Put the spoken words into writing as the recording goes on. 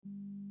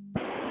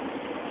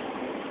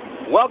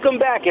Welcome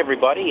back,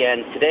 everybody,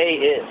 and today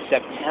is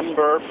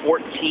September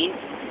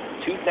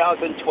 14th,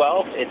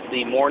 2012. It's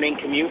the morning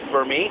commute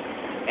for me,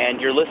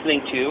 and you're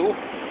listening to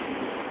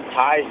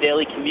Ty's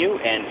Daily Commute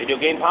and Video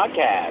Game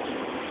Podcast.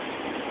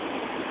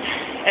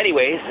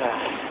 Anyways,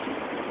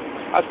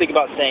 I was thinking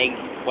about saying,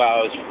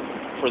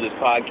 for this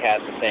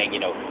podcast, saying,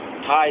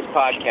 Ty's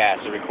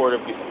Podcast is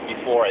recorded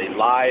before a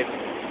live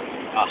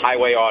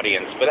highway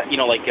audience, but,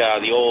 like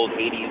the old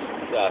 80s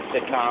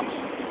sitcoms.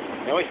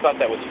 I always thought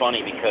that was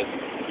funny because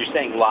you're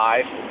saying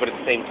live, but at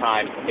the same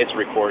time, it's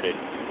recorded.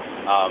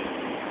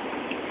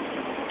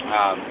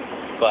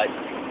 But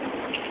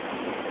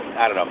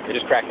I don't know. It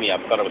just cracked me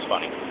up. Thought it was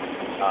funny.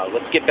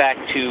 Let's get back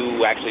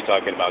to actually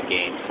talking about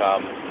games.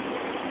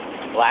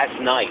 Last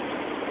night,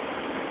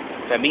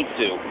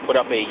 Famitsu put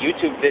up a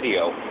YouTube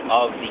video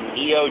of the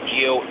Neo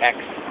Geo X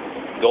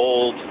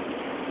Gold,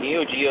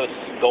 Neo Geo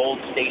Gold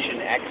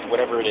Station X,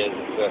 whatever it is.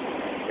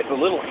 It's a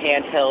little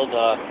handheld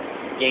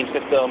game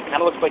system.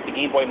 Kind of looks like the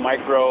Game Boy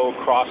Micro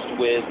crossed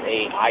with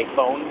a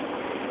iPhone.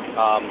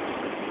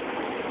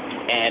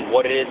 And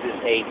what it is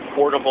a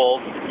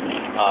portable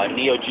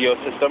Neo Geo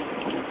system.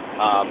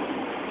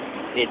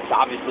 It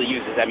obviously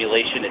uses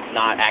emulation. It's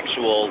not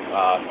actual,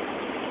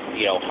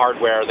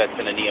 hardware that's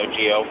in a Neo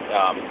Geo.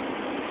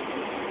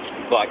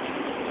 But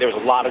there was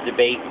a lot of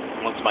debate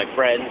amongst my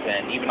friends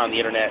and even on the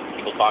internet,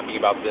 people talking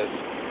about this.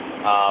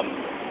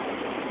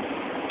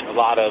 A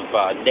lot of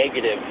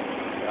negative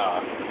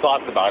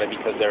thoughts about it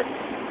because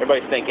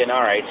everybody's thinking,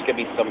 all right, it's gonna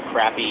be some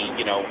crappy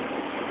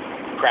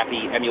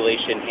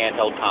emulation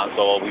handheld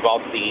console. We've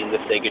all seen the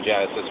Sega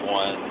Genesis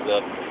ones,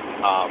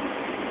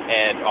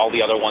 and all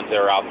the other ones that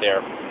are out there,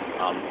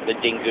 the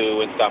Dingo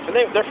and stuff, and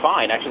they're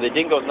fine. Actually, the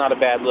Dingo's not a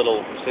bad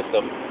little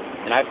system,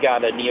 and I've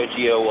got a Neo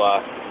Geo.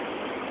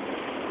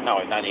 No,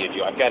 not Neo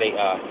Geo. I've got a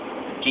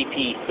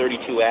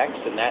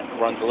GP32X, and that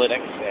runs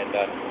Linux, and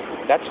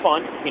that's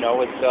fun.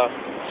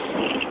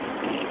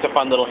 It's a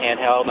fun little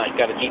handheld, and I've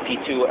got a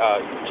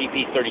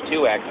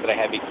GP32X that I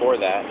had before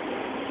that.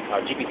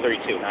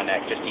 GP32, not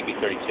X, just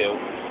GP32.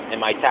 And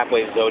my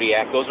Tapwave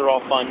Zodiac. Those are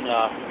all fun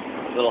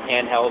little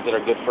handhelds that are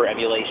good for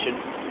emulation.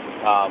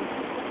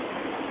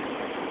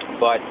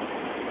 But,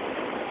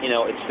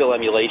 it's still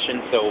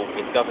emulation, so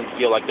it doesn't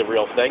feel like the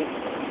real thing.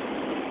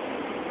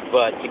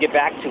 But to get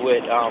back to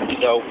it,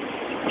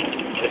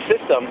 the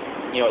system,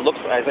 it looks,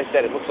 as I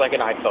said, it looks like an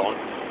iPhone.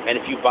 And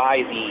if you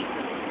buy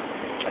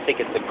I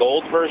think it's the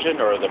gold version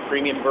or the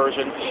premium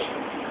version,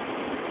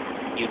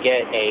 you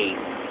get a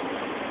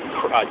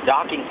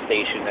docking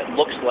station that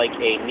looks like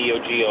a Neo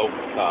Geo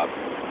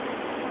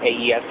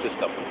AES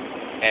system.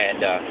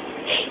 And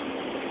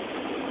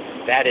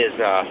that is,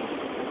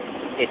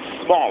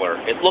 it's smaller.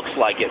 It looks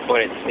like it, but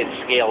it's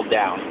scaled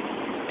down.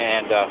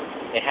 And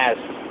it has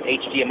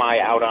HDMI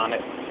out on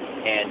it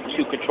and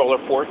 2 controller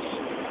ports.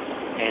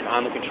 And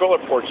on the controller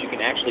ports, you can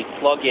actually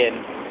plug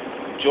in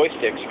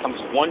joysticks. It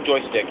comes with one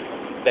joystick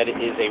that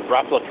is a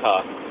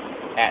replica,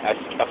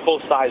 a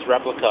full-size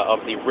replica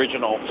of the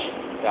original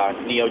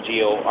Neo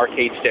Geo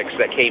arcade sticks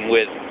that came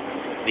with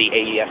the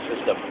AES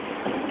system,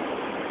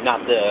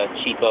 not the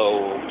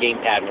cheapo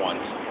gamepad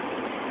ones.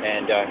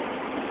 And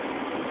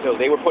so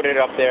they were putting it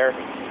up there.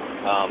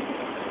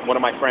 One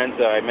of my friends,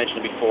 I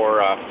mentioned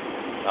before,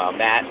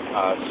 Matt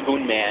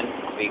Spoonman,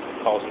 he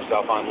calls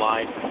himself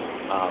online.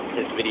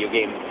 His video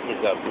game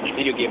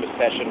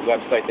obsession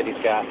website that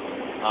he's got.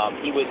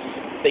 He was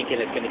thinking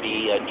it's going to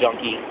be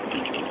junky.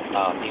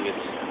 He was,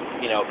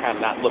 kind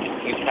of not looking.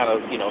 He was kind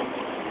of,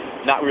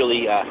 not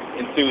really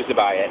enthused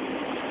by it.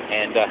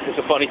 And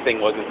the funny thing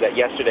was that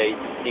yesterday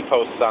he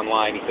posts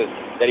online. He says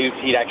that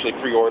he'd actually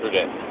pre-ordered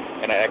it,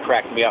 and that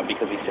cracked me up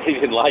because he said he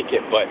didn't like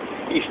it, but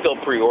he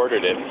still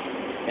pre-ordered it.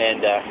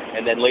 And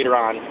then later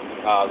on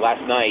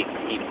last night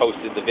he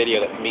posted the video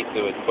that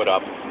Famitsu had put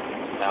up,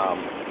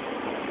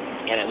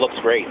 and it looks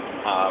great.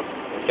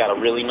 It's got a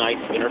really nice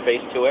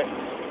interface to it.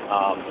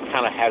 It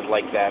kind of has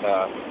like that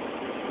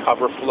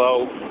cover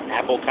flow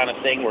Apple kind of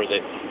thing where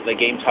the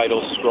game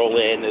titles scroll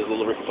in, there's a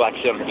little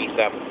reflection underneath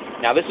them.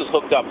 Now this is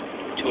hooked up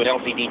to an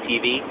LCD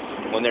TV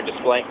when they're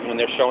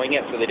showing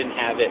it, so they didn't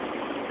have it.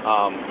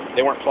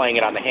 They weren't playing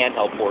it on the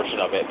handheld portion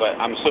of it, but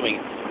I'm assuming,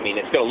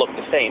 it's going to look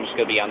the same. It's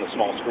going to be on the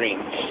small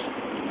screen.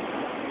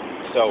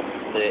 So,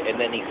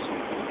 and then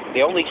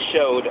they only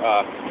showed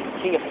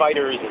King of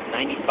Fighters is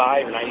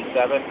 95 or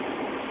 97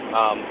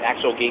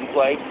 actual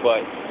gameplay,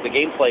 but the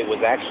gameplay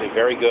was actually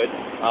very good.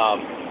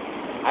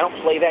 I don't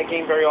play that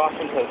game very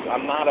often because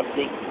I'm not a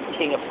big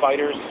King of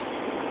Fighters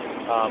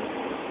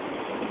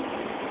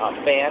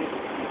fan.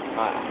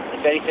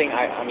 If anything,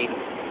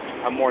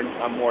 I'm more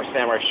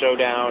Samurai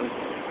Showdown,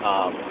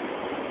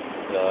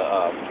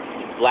 the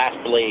Last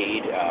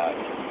Blade,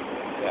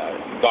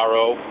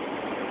 Garo,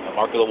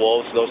 Mark of the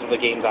Wolves. Those are the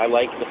games I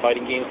like, the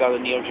fighting games out of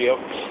the Neo Geo.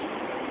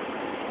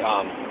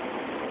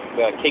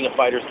 The King of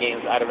Fighters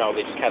games, I don't know,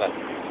 they just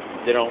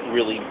they don't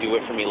really do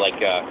it for me like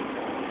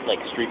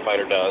Street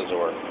Fighter does,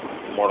 or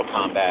Mortal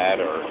Kombat,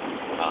 or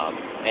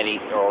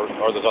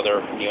or those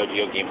other Neo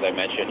Geo games I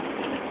mentioned.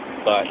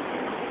 But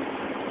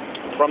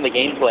from the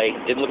gameplay,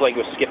 it didn't look like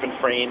it was skipping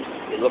frames.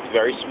 It looked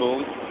very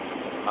smooth,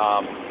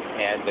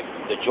 and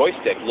the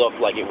joystick looked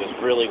like it was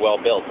really well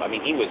built. I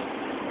mean, he was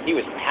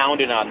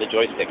pounding on the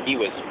joystick. He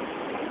was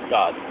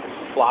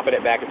flopping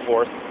it back and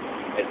forth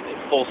at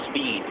full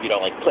speed, you know,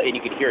 like, and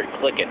you could hear it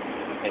clicking.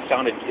 It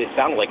sounded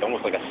like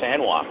almost like a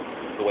Sanwa,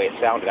 the way it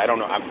sounded. I don't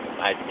know.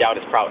 I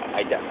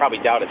probably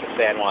doubt it's a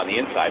Sanwa on the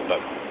inside,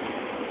 but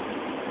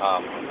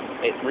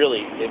it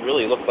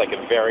really looks like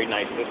a very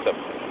nice system.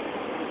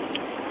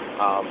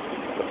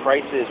 The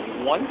price is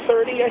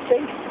 $130, I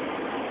think.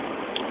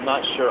 I'm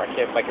not sure.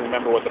 If I can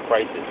remember what the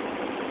price is.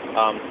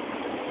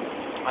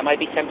 I might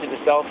be tempted to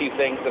sell a few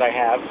things that I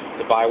have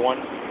to buy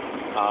one.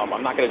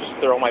 I'm not going to just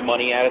throw my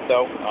money at it,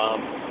 though.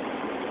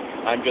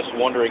 I'm just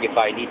wondering if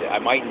I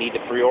might need to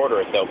pre-order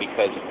it, though,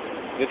 because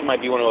this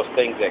might be one of those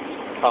things that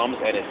comes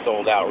and is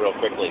sold out real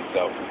quickly.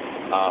 So,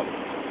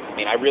 I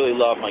mean, I really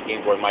love my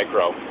Game Boy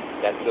Micro.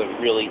 That's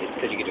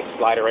because you can just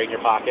slide it right in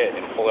your pocket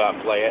and pull it out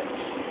and play it.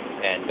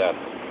 And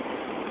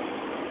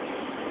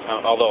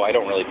although I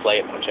don't really play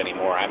it much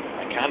anymore, I'm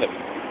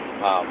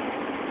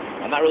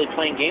not really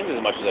playing games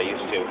as much as I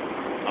used to.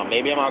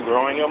 Maybe I'm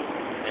outgrowing them.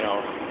 You know,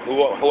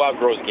 who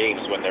outgrows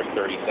games when they're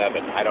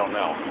 37? I don't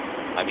know.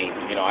 I mean,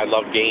 you know, I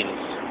loved games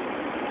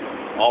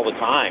all the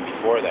time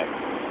before then.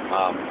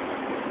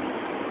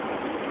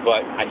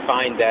 But I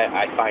find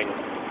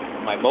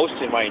most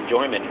of my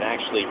enjoyment in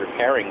actually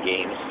repairing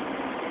games,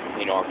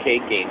 you know,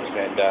 arcade games,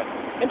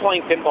 and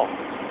playing pinball.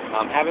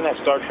 Having that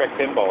Star Trek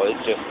pinball is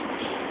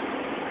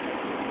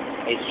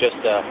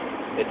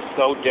it's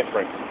so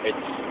different.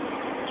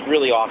 It's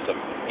really awesome.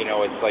 You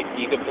know, it's like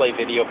you can play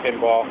video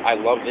pinball. I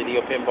love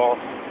video pinball,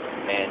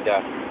 and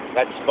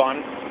that's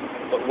fun.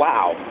 But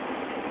wow,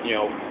 you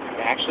know,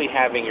 actually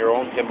having your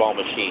own pinball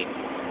machine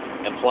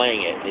and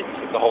playing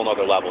it's a whole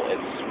nother level.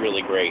 It's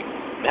really great.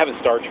 And having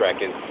Star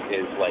Trek is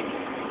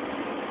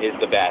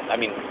the best. I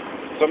mean,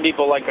 some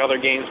people like other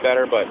games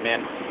better, but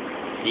man,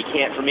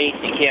 for me,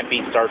 you can't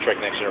beat Star Trek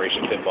Next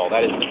Generation pinball.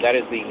 That is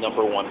the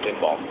 #1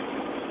 pinball.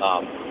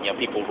 You know,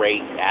 people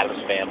rate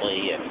Addams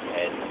Family and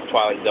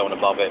Twilight Zone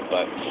above it,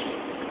 but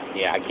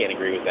yeah, I can't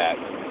agree with that.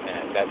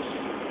 And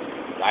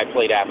I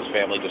played Addams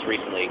Family just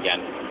recently again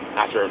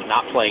after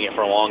not playing it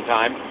for a long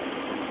time,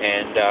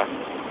 and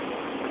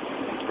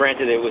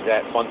granted, it was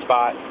at Fun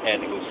Spot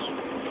and it was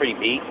pretty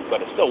beat,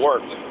 but it still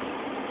worked,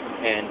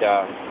 and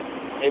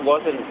it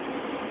wasn't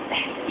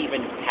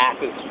even half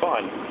as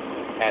fun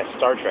as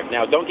Star Trek.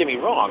 Now, don't get me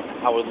wrong,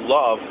 I would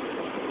love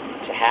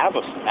to have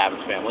a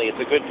Addams Family. It's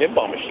a good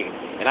pinball machine,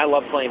 and I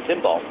love playing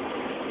pinball,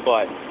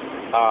 but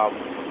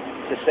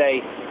to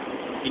say,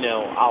 you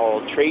know,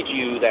 I'll trade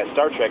you that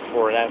Star Trek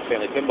for an Addams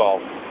Family pinball,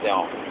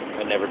 no,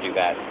 I'd never do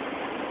that.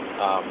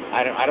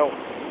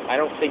 I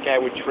don't think I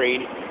would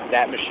trade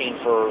that machine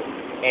for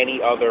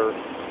any other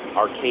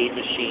arcade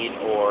machine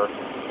or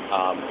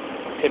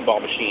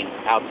pinball machine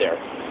out there.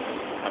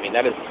 I mean,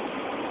 that is,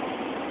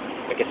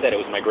 like I said, it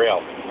was my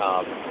grail.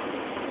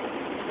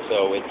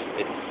 So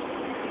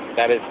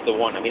that is the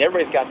one. I mean,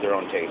 everybody's got their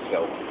own taste,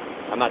 so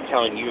I'm not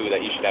telling you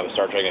that you should have a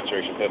Star Trek Next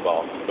Generation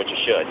pinball, but you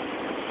should.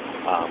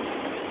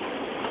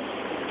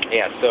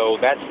 Yeah, so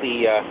that's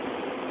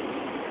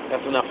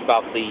enough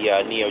about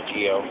the Neo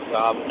Geo.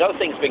 Another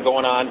thing's been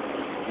going on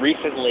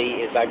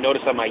recently is I've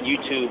noticed on my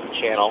YouTube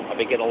channel, I've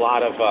been getting a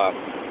lot of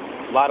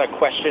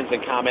questions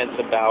and comments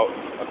about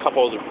a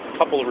couple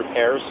of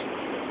repairs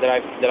that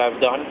I've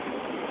done,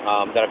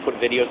 that I've put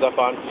videos up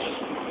on.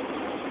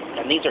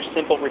 And these are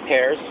simple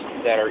repairs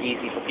that are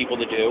easy for people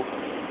to do,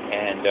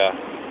 and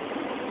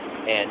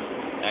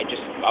I'm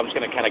just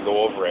going to kind of go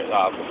over it.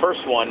 The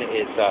first one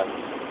is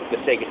the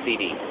Sega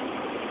CD.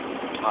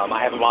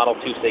 I have a Model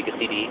 2 Sega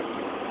CD.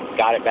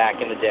 Got it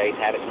back in the day.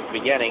 Had it since the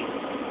beginning,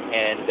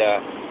 and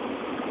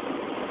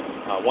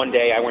one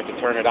day I went to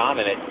turn it on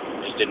and it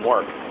just didn't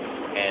work.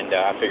 And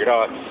I figured,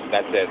 oh,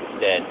 that's it,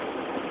 it's dead.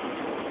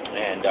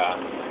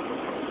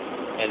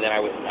 And then I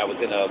was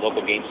in a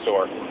local game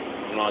store.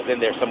 When I was in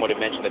there, someone had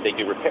mentioned that they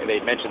did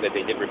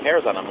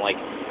repairs on them. Like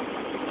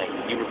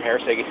you repair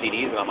Sega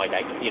CDs, and I'm like,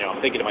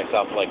 I'm thinking to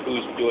myself, like,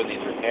 who's doing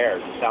these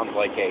repairs? It sounds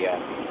like the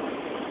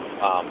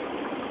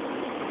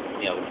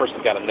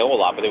person's got to know a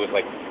lot, but it was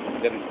like,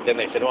 then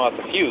they said, well, it's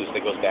a fuse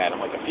that goes bad. I'm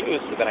like, a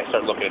fuse? So then I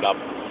started looking it up,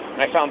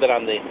 and I found that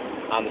on the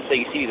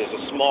Sega CD, there's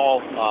a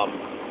small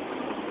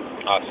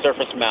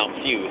surface mount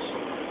fuse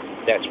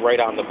that's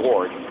right on the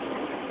board,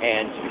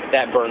 and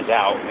that burns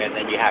out, and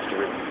then you have to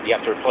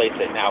replace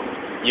it. Now,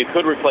 you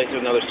could replace it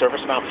with another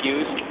surface mount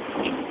fuse,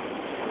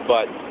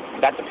 but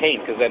that's a pain,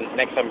 because then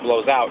next time it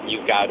blows out,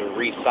 you've got to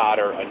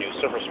resolder a new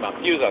surface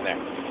mount fuse on there.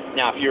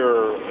 Now, if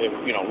you're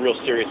a real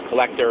serious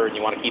collector and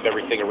you want to keep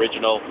everything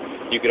original,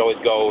 you could always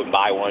go and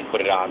buy one,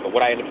 put it on. But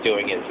what I end up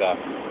doing is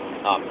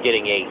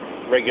getting a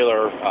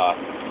regular,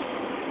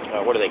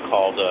 what are they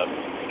called?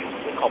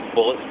 They're called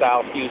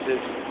bullet-style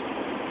fuses.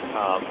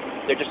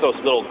 They're just those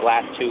little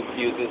glass tube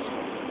fuses.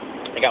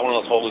 I got one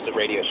of those holders at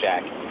Radio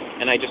Shack,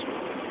 and I just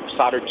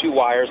soldered 2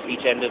 wires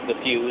each end of the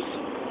fuse,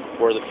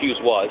 where the fuse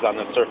was on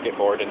the circuit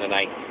board, and then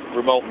I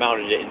remote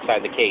mounted it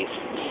inside the case,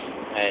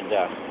 and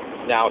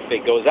Now, if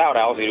it goes out,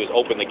 all I do is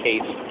open the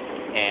case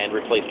and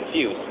replace the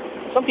fuse.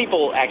 Some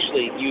people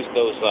actually use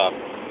those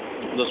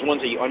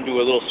ones that you undo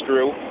a little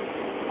screw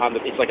on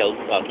it's like a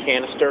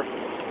canister,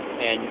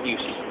 and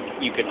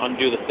you can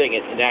undo the thing,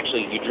 and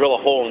actually you drill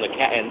a hole in the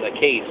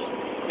case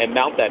and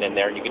mount that in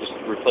there, and you can just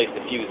replace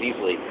the fuse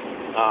easily.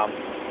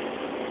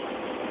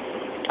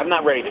 I'm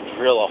not ready to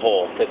drill a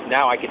hole, because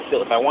now I could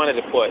still, if I wanted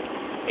to put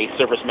a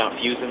surface mount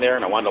fuse in there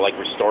and I wanted to like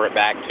restore it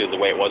back to the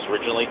way it was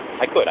originally,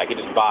 I could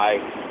just buy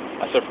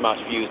a surface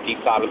mount fuse,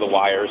 desolder the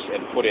wires,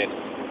 and put in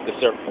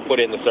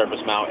the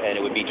surface mount, and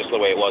it would be just the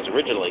way it was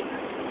originally.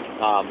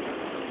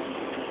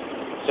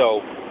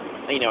 So,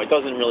 you know, it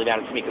doesn't really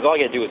matter to me, because all I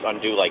got to do is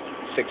undo like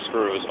 6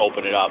 screws,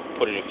 open it up,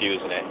 put a new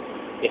fuse in it,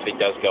 if it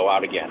does go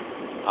out again.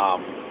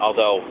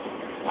 Although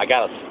I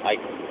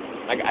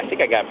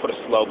think I got to put a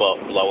slow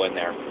blow in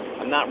there.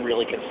 I'm not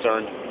really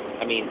concerned.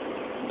 I mean,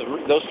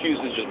 those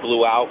fuses just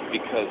blew out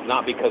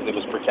not because it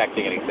was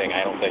protecting anything.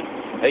 I don't think.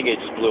 I think it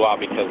just blew out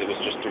because it was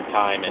just through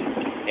time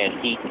and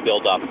heat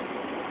build up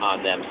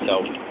on them.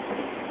 So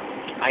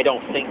I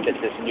don't think that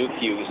this new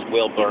fuse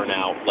will burn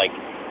out like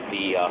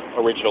the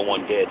original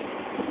one did.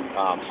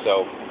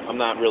 So I'm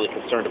not really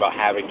concerned about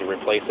having to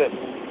replace it.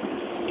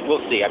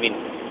 We'll see. I mean,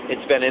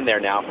 it's been in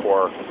there now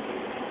for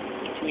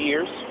 2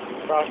 years,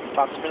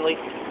 approximately.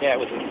 Yeah, it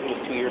was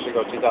 2 years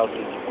ago,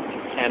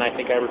 2010, I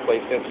think I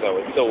replaced it, so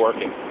it's still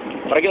working.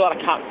 But I get a lot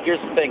of here's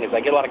the thing: is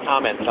I get a lot of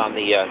comments on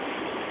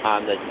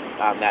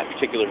that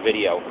particular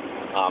video.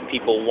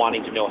 People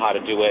wanting to know how to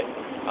do it.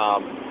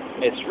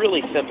 It's really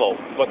simple,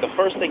 but the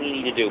first thing you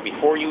need to do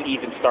before you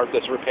even start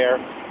this repair,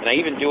 and I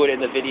even do it in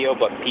the video,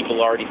 but a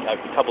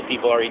couple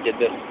people already did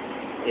this,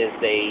 is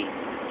they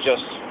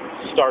just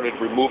started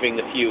removing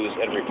the fuse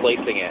and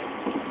replacing it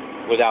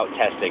without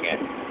testing it.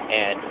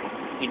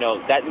 And, you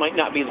know, that might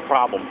not be the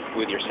problem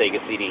with your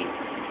Sega CD.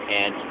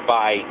 And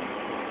by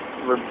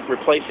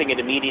replacing it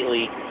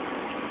immediately,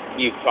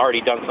 you've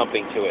already done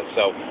something to it.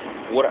 So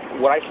what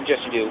I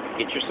suggest you do,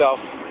 get yourself,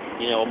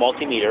 you know, a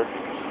multimeter,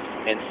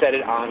 and set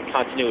it on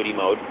continuity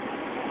mode,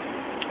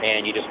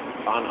 and you just,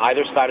 on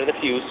either side of the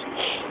fuse,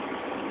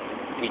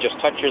 you just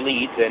touch your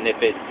leads, and if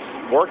it's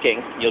working,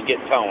 you'll get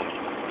tone,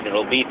 and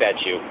it'll beep at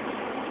you.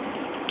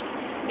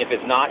 If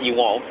it's not, you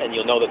won't, and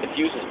you'll know that the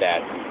fuse is bad.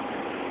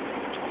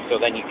 So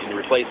then you can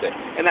replace it.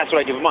 And that's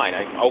what I do with mine.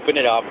 I open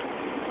it up,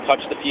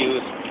 touch the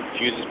fuse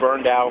is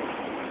burned out,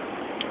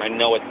 I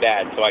know it's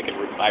bad, so I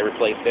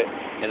replaced it,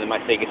 and then my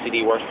Sega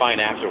CD works fine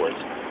afterwards.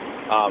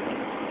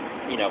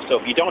 You know, so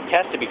if you don't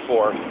test it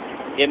before,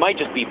 it might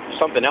just be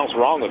something else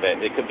wrong with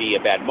it. It could be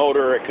a bad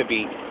motor. It could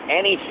be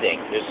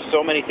anything. There's so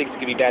many things that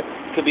could be bad.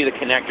 It could be the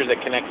connector that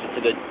connects it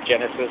to the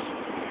Genesis.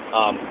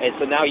 And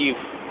so now you've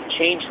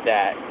changed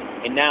that,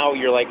 and now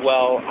you're like,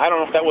 well, I don't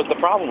know if that was the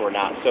problem or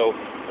not. So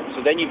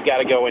then you've got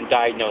to go and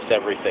diagnose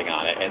everything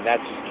on it, and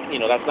that's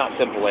not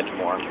simple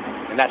anymore.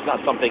 And that's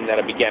not something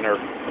that a beginner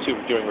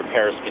doing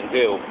repairs can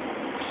do.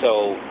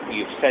 So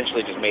you've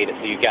essentially just made it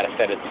so you've got to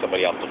send it to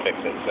somebody else to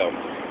fix it. So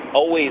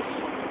always,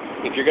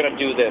 if you're going to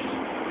do this,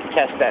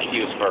 test that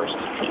fuse first,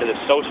 because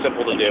it's so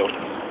simple to do,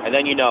 and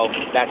then you know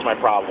that's my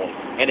problem.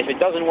 And if it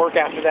doesn't work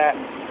after that,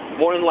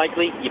 more than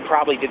likely you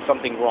probably did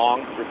something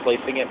wrong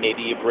replacing it.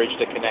 Maybe you bridged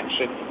a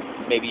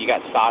connection, maybe you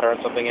got solder on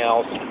something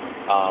else,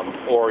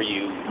 or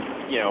you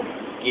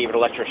gave it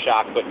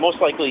electroshock. But most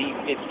likely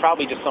it's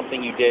probably just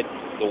something you did.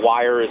 The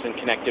wire isn't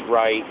connected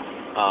right.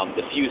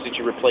 The fuse that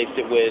you replaced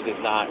it with is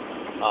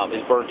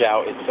burnt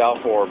out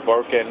itself, or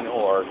broken,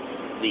 or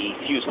the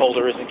fuse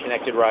holder isn't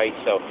connected right.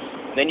 So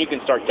then you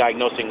can start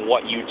diagnosing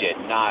what you did,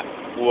 not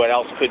what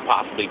else could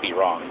possibly be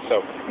wrong.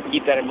 So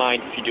keep that in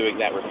mind if you're doing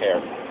that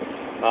repair.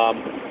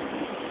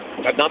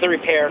 Another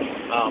repair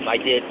I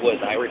did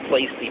was I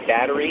replaced the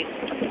battery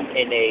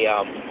in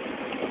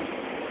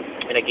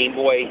a Game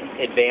Boy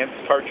Advance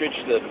cartridge,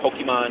 the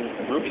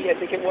Pokemon Ruby, I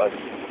think it was.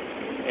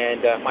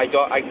 And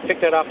I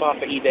picked that up off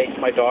of eBay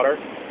for my daughter,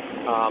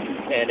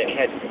 and it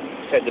had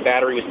said the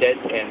battery was dead,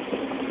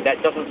 and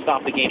that doesn't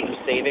stop the game from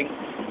saving.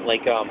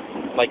 Like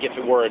if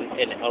it were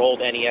an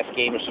old NES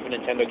game or Super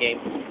Nintendo game,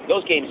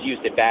 those games use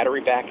the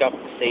battery backup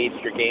to save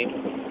your game.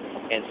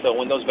 And so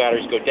when those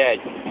batteries go dead,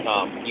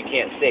 you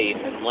can't save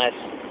unless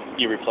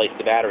you replace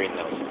the battery in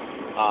those.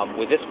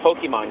 With this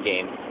Pokemon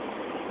game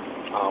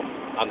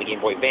on the Game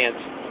Boy Advance,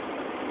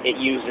 it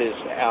uses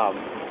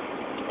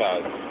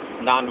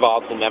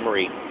non-volatile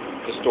memory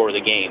to store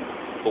the game.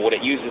 But what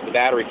it uses the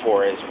battery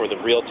for is for the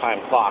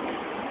real-time clock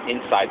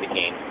inside the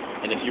game.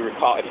 And if you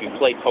recall, if you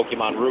played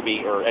Pokemon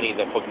Ruby or any of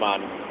the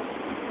Pokemon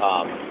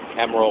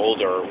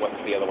Emerald, or what's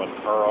the other one,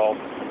 Pearl,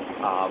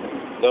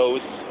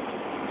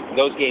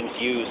 those games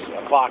use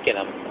a clock in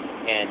them,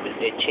 and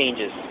it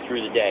changes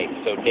through the day.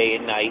 So day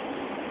and night,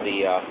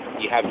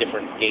 you have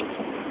different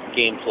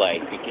gameplay.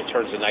 It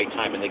turns to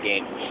nighttime in the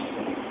game.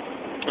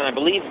 And I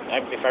believe,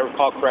 if I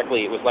recall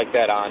correctly, it was like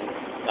that on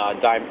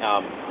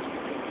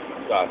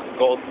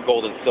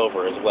Gold and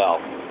Silver as well.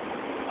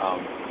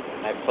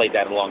 I haven't played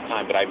that in a long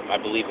time, but I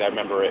believe I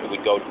remember it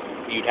would go.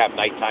 You'd have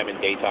nighttime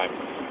and daytime,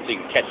 so you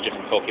can catch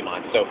different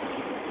Pokemon. So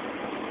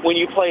when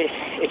you play,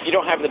 if you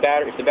don't have the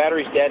battery, if the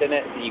battery's dead in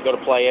it, and you go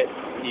to play it,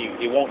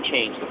 it won't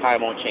change. The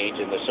time won't change,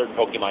 and there's certain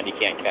Pokemon you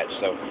can't catch.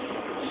 So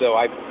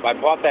I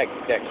bought that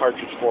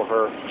cartridge for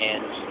her,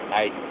 and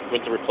I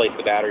went to replace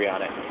the battery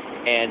on it.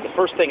 And the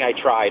first thing I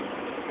tried,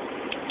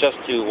 just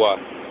to,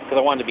 because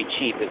I wanted to be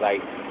cheap, is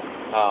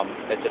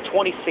it's a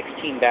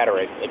 2016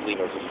 battery, I believe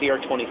it was a CR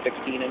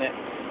 2016 in it,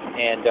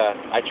 and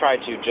I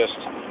tried to just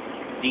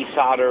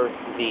desolder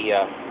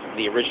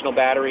the original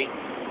battery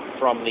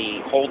from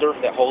the holder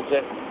that holds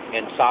it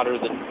and solder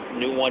the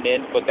new one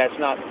in, but they're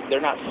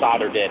not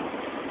soldered in.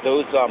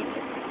 Those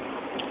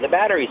the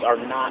batteries are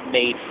not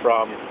made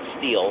from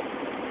steel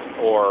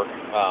or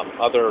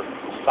other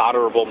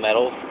solderable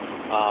metals.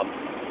 I'm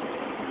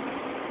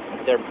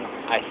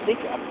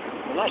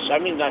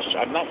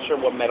not sure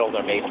what metal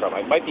they're made from.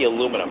 It might be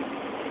aluminum,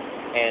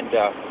 and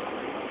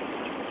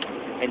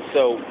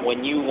so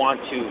when you want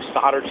to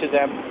solder to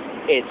them,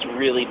 it's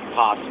really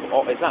possible.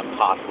 Oh, it's not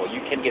possible.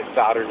 You can get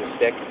solder to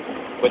stick,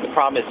 but the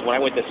problem is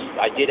when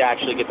I did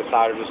actually get the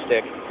solder to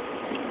stick,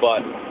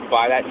 but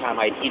by that time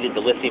I heated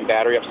the lithium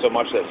battery up so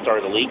much that it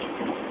started to leak.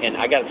 And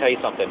I got to tell you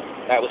something,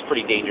 that was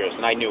pretty dangerous,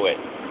 and I knew it,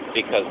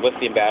 because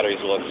lithium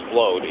batteries will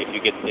explode if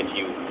you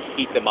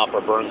heat them up or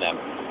burn them.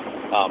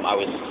 I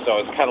was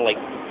kind of like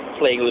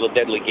playing a little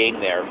deadly game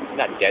there.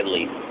 Not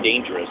deadly,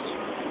 dangerous,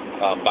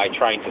 by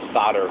trying to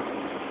solder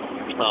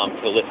to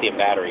the lithium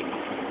battery.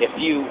 If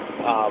you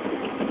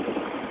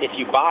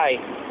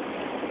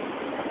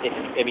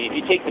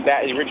take the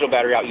original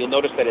battery out, you'll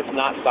notice that it's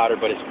not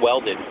soldered, but it's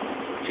welded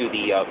to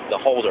the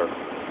holder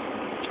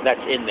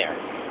that's in there.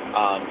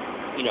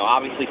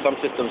 Obviously some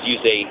systems use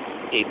a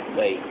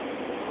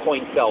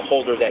coin cell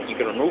holder that you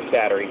can remove the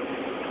battery,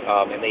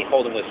 and they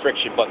hold them with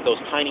friction, but those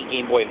tiny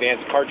Game Boy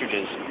Advance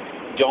cartridges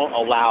don't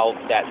allow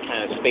that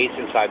kind of space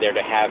inside there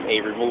to have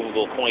a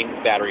removable coin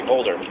battery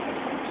holder.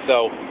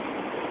 So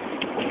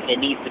you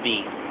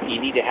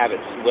need to have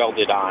it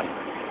welded on.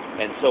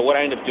 And so what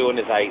I ended up doing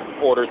is I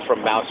ordered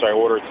from Mouser, I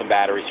ordered some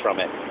batteries from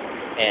it,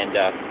 and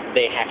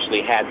they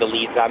actually had the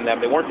leads on them.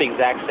 They weren't the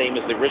exact same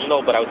as the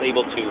original, but I was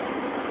able to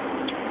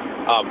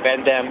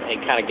bend them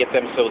and kind of get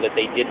them so that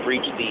they did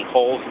reach the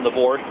holes in the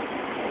board.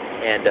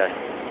 And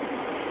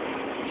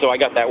so I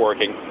got that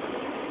working.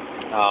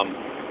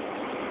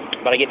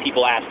 But I get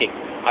people asking,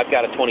 I've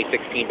got a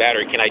 2016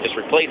 battery, can I just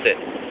replace it?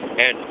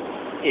 And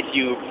if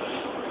you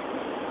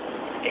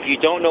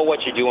don't know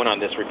what you're doing on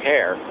this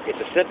repair, it's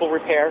a simple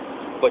repair,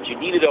 but you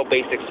need to know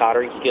basic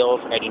soldering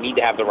skills, and you need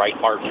to have the right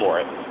part for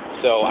it.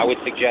 So I would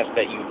suggest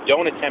that you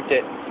don't attempt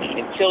it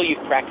until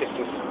you've practiced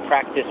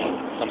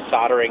some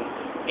soldering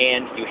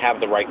and you have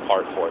the right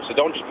part for it. So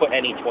don't just put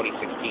any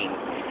 2016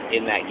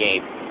 in that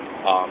game,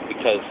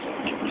 because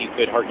you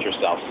could hurt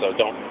yourself. So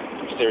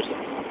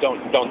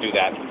don't do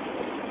that.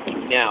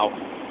 Now,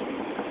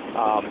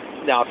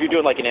 if you're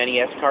doing like an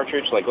NES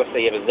cartridge, like let's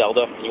say you have a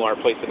Zelda and you want to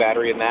replace the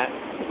battery in that,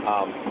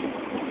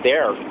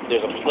 there's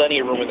plenty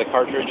of room in the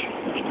cartridge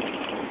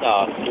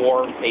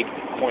for a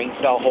coin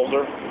cell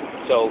holder.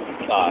 So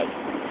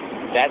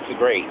that's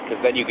great, because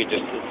then you could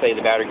just say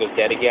the battery goes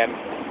dead again,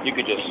 you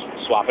could just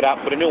swap it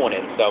out, put a new one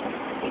in. So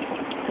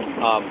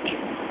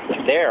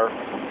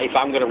if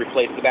I'm going to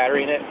replace the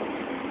battery in it,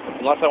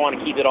 unless I want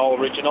to keep it all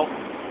original,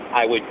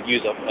 I would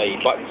use a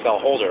button cell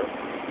holder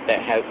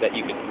that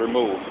you can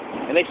remove.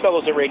 And they sell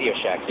those at Radio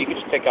Shack, so you can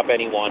just pick up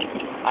any one.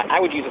 I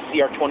would use a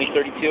CR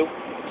 2032,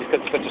 just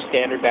because it's such a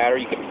standard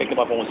battery. You can pick them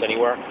up almost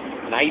anywhere.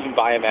 And I even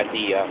buy them at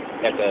the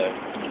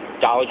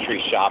Dollar Tree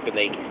shop, and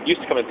they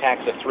used to come in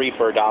packs of 3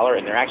 for $1,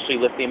 and they're actually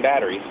lithium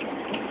batteries.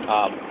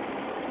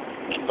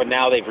 But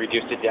now they've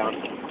reduced it down.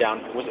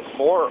 Was it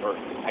 4 or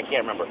I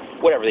can't remember?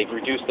 Whatever, they've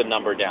reduced the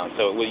number down.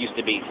 So it used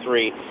to be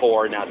 3,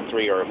 4, now it's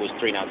 3, or it was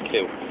 3, now it's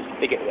 2.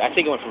 I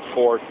think it went from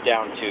 4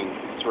 down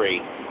to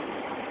 3.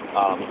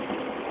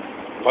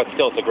 But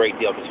still, it's a great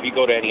deal, because if you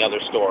go to any other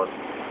store,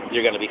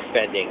 you're going to be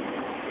spending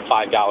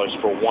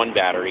 $5 for one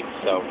battery.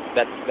 So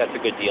that's a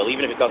good deal,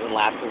 even if it doesn't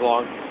last as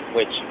long.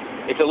 Which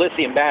it's a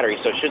lithium battery,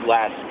 so it should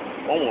last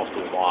almost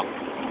as long.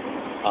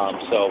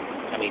 So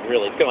I mean,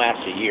 really, it's going to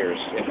last you years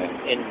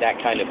in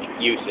that kind of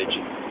usage.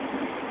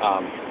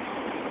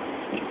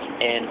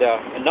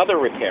 Another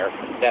repair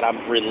that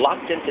I'm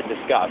reluctant to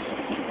discuss,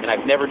 and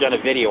I've never done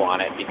a video on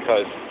it,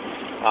 because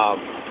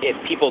if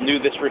people knew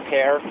this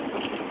repair,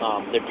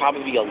 there'd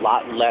probably be a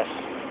lot less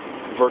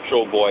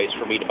Virtual Boys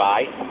for me to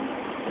buy,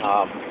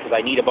 because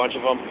I need a bunch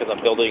of them, because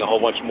I'm building a whole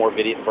bunch more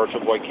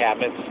Virtual Boy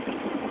cabinets.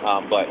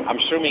 But I'm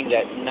assuming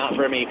that not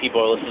very many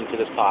people are listening to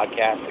this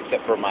podcast,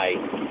 except for my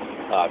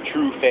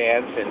true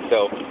fans, and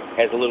so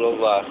as a little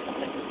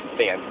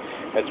fan,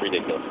 that's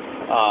ridiculous.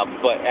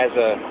 But as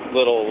a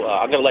little,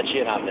 I'm going to let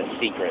you in on this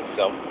secret.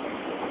 So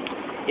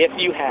if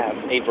you have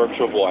a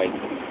Virtual Boy,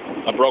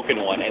 a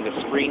broken one, and the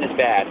screen is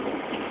bad,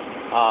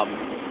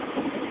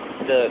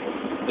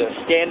 the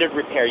standard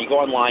repair, you go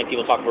online,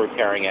 people talk about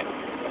repairing it,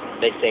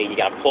 they say you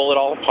got to pull it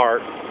all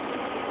apart,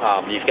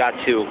 you've got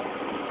to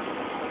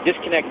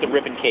disconnect the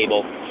ribbon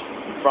cable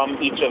from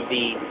each of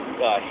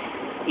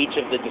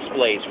the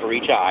displays for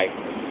each eye,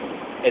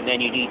 and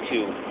then you need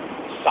to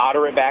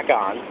solder it back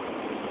on,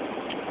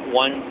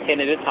 one pin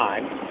at a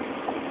time,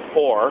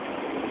 or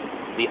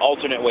the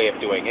alternate way of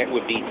doing it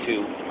would be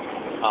to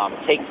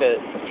take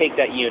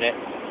that unit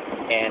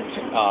and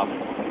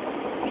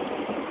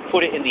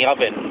put it in the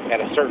oven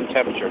at a certain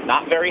temperature,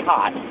 not very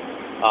hot,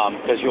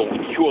 because you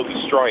will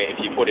destroy it if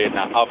you put it in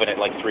the oven at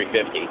like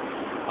 350.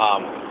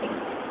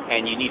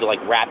 And you need to like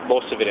wrap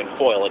most of it in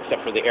foil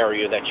except for the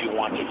area that you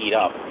want to heat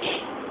up.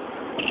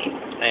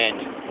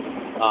 And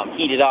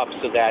heat it up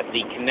so that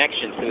the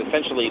connections, because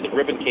essentially the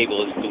ribbon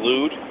cable is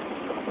glued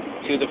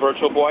to the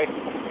Virtual Boy,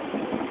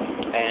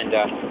 and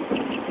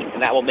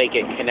that will make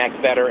it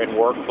connect better and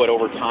work, but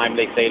over time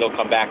they say it'll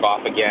come back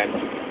off again.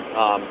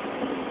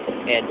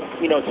 And,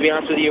 you know, to be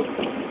honest with you,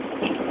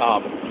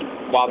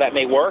 while that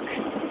may work,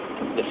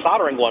 the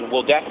soldering one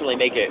will definitely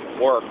make it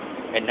work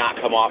and not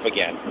come off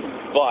again.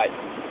 But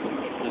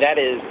that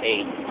is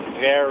a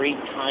very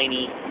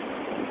tiny,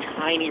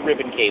 tiny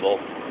ribbon cable,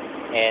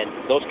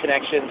 and those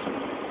connections,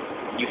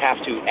 you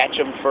have to etch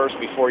them first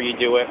before you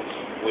do it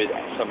with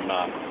some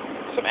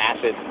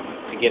acid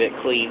to get it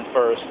clean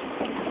first.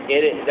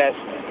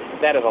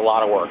 That is a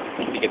lot of work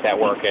to get that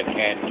working,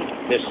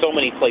 and there's so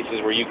many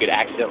places where you could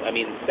accidentally, I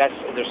mean,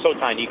 they're so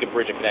tiny you could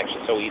bridge a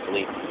connection so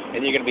easily,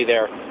 and you're going to be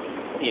there,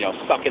 you know,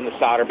 sucking the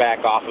solder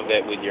back off of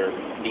it with your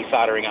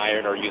desoldering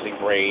iron or using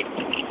braid,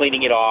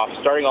 cleaning it off,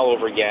 starting all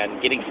over again,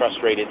 getting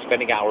frustrated,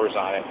 spending hours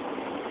on it,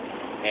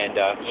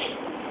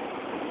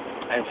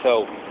 and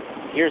so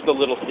here's the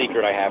little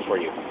secret I have for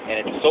you,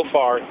 and so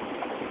far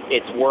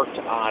it's worked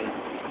on,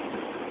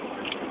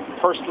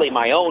 personally,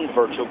 my own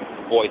Virtual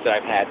Boys that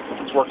I've had.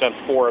 It's worked on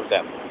 4 of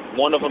them.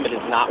 One of them it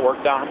has not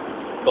worked on,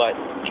 but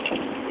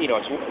you know,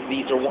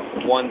 these are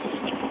ones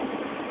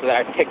that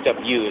I picked up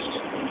used.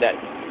 That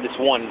this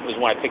one was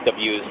one I picked up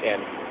used,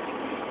 and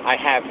I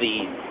have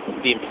the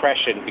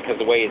impression, because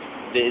the way it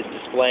is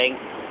displaying,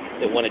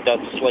 that when it does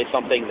display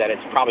something, that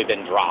it's probably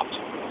been dropped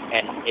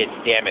and it's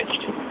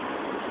damaged.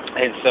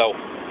 And so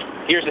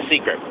here's the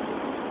secret: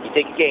 you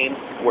take a game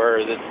where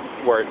it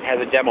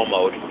has a demo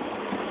mode,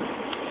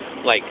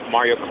 like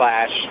Mario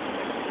Clash,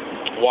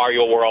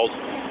 Wario World,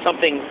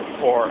 something,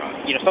 or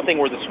you know, something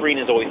where the screen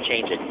is always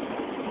changing,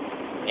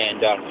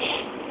 and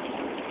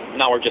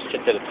now we're just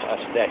hit to the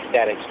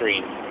static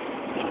screen.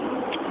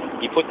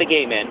 You put the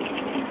game in,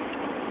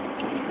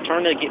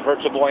 turn the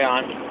Virtual Boy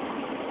on,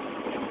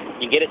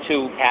 you get it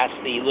to past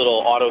the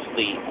little auto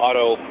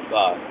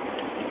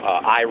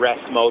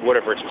iRest mode,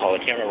 whatever it's called.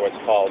 I can't remember what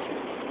it's called.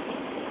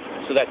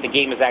 So that the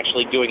game is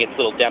actually doing its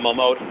little demo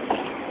mode,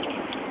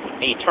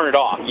 and you turn it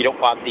off. You don't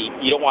want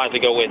it to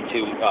go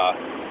into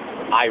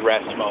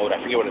iRest mode.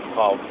 I forget what it's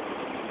called.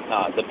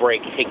 The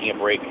break, taking a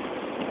break,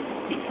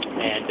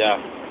 and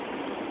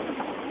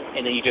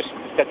then you just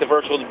set the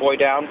Virtual Boy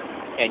down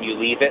and you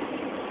leave it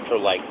for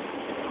like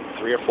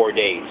 3 or 4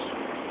 days.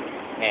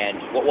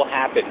 And what will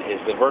happen is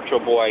the Virtual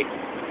Boy,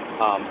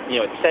 you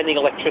know, it's sending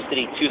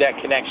electricity to that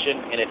connection,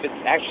 and if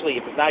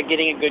it's not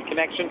getting a good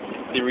connection,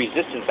 the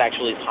resistance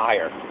actually is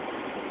higher.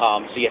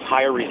 So you have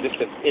higher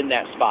resistance in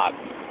that spot.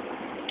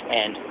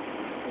 And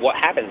what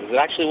happens is it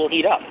actually will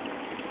heat up,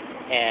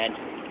 and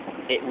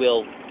it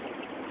will,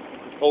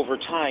 over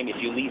time,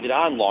 if you leave it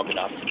on long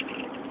enough,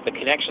 the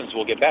connections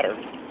will get better,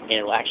 and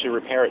it will actually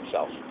repair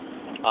itself.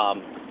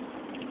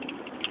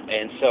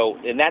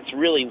 And that's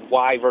really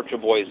why Virtual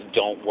Boys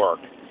don't work,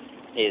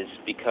 is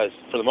because,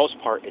 for the most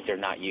part, they're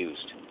not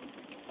used.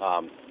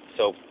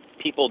 So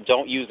people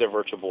don't use their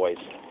Virtual Boys,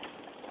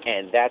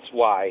 and that's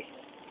why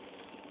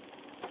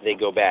they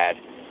go bad,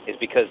 is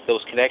because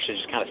those connections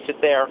just kind of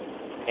sit there,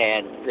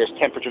 and there's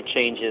temperature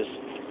changes,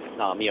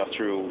 you know,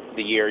 through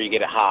the year. You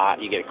get it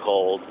hot, you get it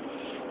cold,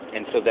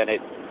 and so then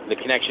the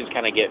connections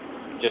kind of get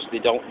they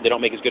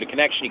don't make as good a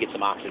connection. You get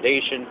some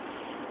oxidation,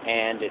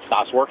 and it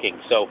stops working.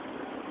 So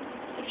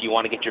if you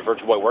want to get your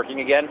Virtual Boy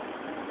working again,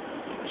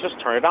 just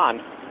turn it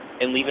on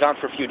and leave it on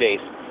for a few days.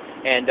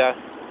 And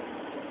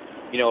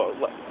you know,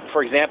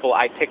 for example,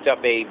 I picked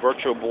up a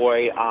Virtual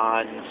Boy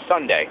on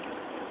Sunday,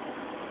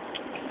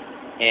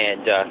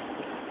 and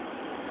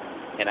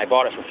I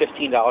bought it for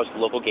 $15 at the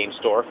local game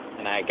store,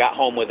 and I got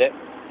home with it,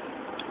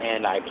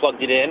 and I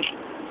plugged it in,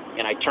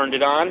 and I turned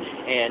it on,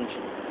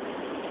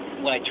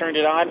 and when I turned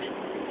it on,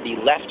 the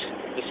left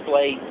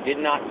display did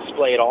not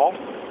display at all,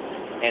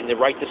 and the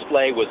right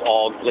display was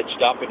all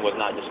glitched up and was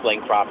not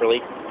displaying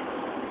properly.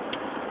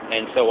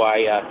 And so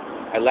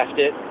I left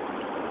it,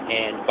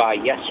 and by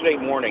yesterday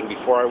morning,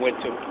 before I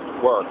went to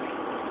work,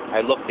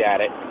 I looked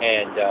at it,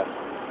 and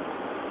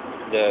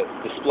the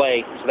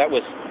display,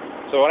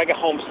 so when I got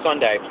home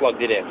Sunday, I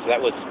plugged it in. So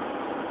that was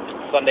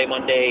Sunday,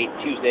 Monday,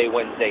 Tuesday,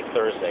 Wednesday,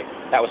 Thursday.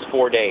 That was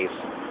 4 days.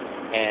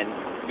 And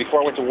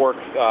before I went to work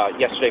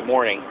yesterday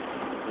morning,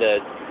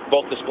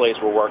 both displays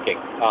were working.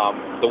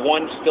 The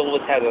one still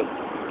had a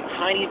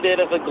tiny bit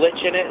of a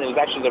glitch in it, and it was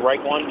actually the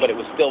right one, but it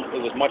was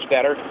much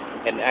better.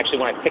 And actually,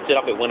 when I picked it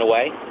up, it went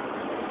away.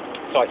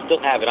 So I still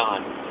have it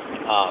on.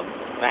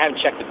 And I haven't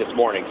checked it this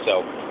morning,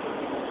 so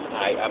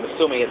I'm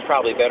assuming it's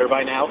probably better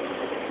by now.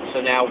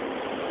 So now,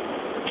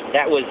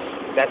 that was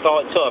that's all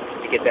it took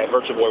to get that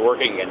Virtual Boy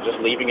working again, just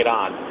leaving it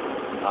on.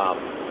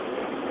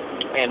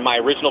 And my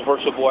original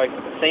Virtual Boy,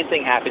 same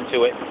thing happened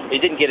to it. It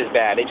didn't get as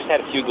bad. It just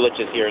had a few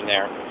glitches here and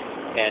there,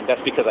 and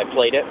that's because I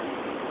played it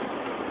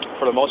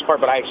for the most part,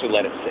 but I actually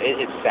let it,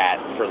 it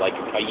sat for like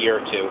a year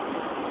or two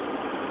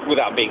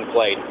without being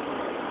played.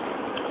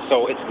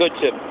 So it's good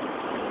to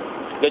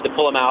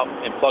pull them out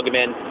and plug them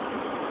in,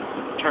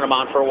 turn them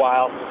on for a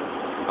while.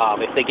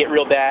 If they get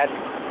real bad,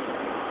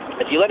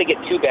 if you let it get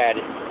too bad,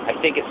 I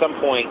think at some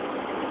point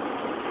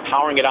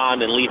powering it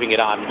on and leaving it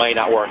on might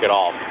not work at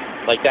all.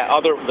 Like the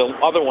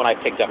other one I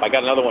picked up, I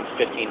got another one for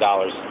 $15,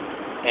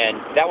 and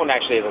that one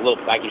actually has a little,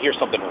 I could hear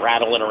something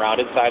rattling around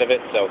inside of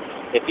it, so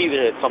it's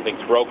either that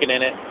something's broken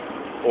in it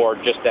or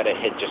just that it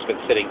had just been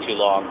sitting too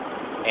long.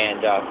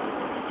 And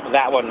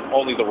that one,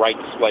 only the right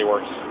display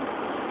works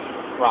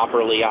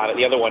properly on it.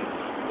 The other one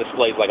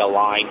displays like a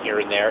line here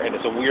and there, and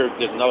it's a weird,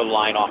 there's another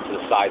line off to the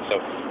side, so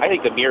I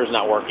think the mirror's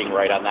not working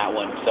right on that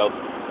one. So,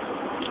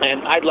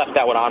 and I'd left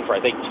that one on for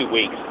I think 2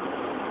 weeks,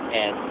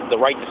 and the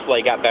right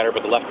display got better,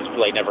 but the left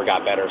display never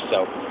got better.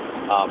 So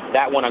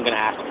that one I'm going to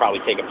have to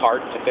probably take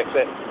apart to fix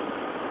it.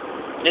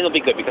 And it'll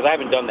be good because I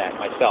haven't done that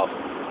myself.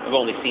 I've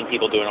only seen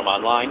people doing them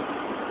online.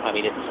 I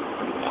mean,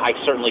 I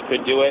certainly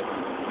could do it.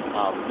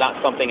 Not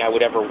something I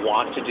would ever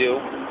want to do,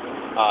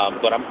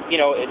 but I'm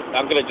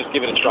going to just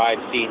give it a try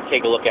and see, and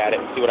take a look at it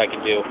and see what I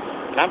can do.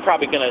 And I'm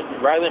probably going to,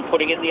 rather than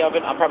putting it in the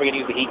oven, I'm probably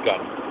going to use the heat gun,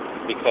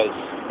 because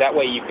that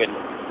way you can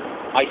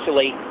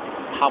isolate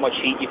how much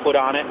heat you put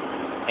on it,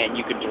 and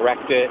you can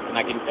direct it. And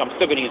I'm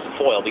still going to use the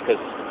foil, because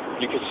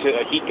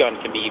a heat gun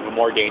can be even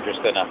more dangerous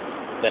than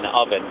an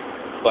oven.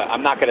 But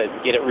I'm not going to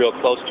get it real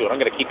close to it. I'm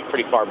going to keep it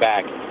pretty far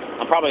back.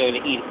 I'm probably going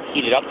to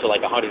heat it up to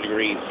like 100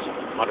 degrees,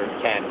 110.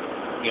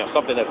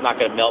 Something that's not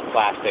going to melt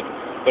plastic,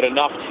 but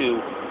enough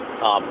to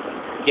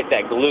get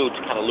that glue to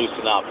kind of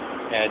loosen up.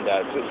 And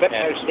I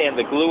understand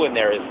the glue in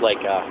there is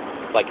like a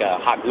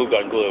hot glue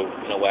gun glue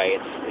in a way.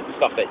 It's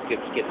stuff that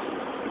gets it's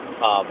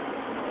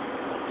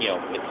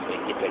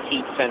a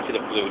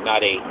heat-sensitive glue,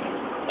 not a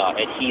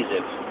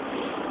adhesive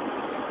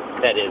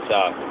that is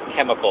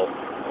chemical.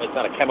 It's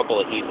not a chemical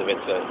adhesive,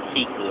 it's a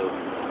heat glue.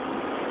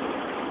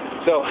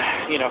 So,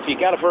 if you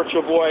got a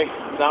Virtual Boy,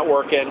 it's not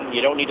working,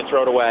 you don't need to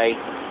throw it away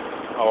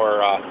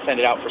or send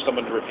it out for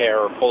someone to repair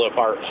or pull it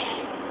apart.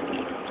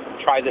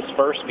 Try this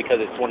first, because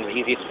it's one of the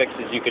easiest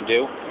fixes you can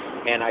do.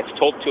 And I've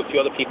told to a few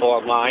other people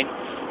online,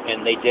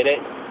 and they did it,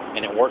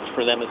 and it worked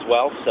for them as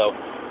well. So,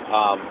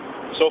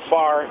 so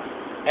far,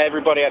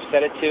 everybody I've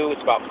said it to,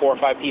 it's about 4 or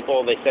 5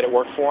 people, they said it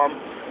worked for them.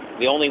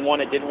 The only one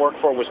it didn't work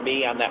for was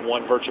me on that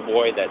one Virtual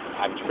Boy that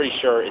I'm pretty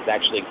sure is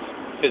actually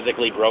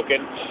physically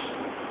broken.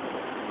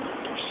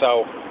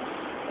 So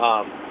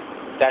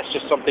that's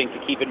just something to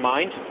keep in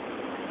mind,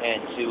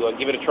 and to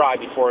give it a try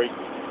before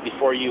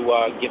you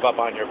give up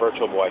on your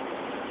Virtual Boy.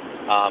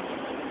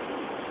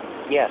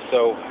 Yeah,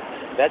 so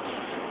that's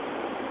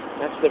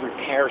the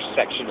repair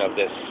section of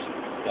this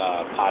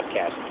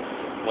podcast.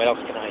 What else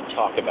can I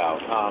talk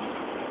about? I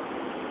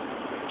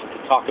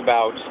can talk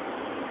about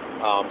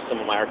some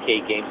of my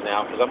arcade games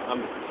now, because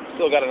I'm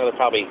still got another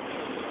probably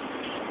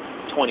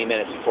 20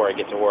 minutes before I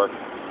get to work.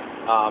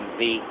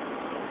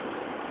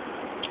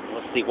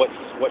 Let's see, what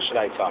should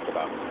I talk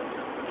about?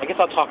 I guess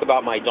I'll talk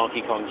about my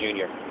Donkey Kong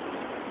Jr.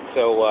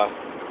 So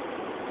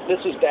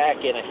this was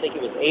back in, I think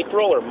it was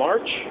April or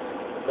March,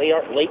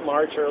 late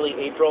March, early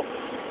April.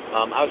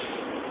 I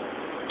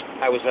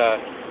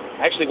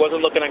actually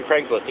wasn't looking on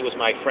Craigslist. It was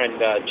my friend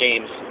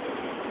James,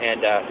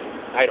 and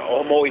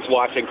I'm always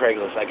watching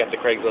Craigslist. I got the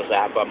Craigslist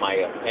app on my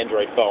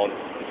Android phone.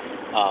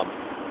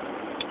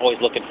 Always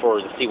looking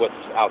forward to see what's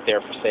out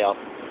there for sale.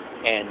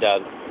 And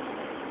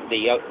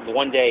the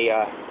one day,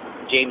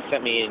 James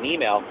sent me an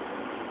email.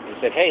 He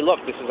said, "Hey, look,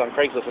 this is on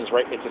Craigslist.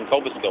 It's in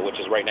Cobleskill, which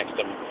is right next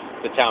to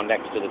the town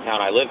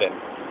I live in."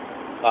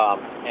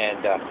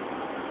 And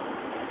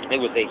it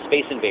was a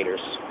Space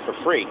Invaders for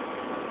free.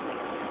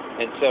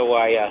 And so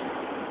I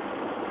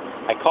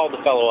called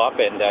the fellow up,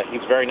 and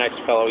he's a very nice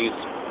fellow. He's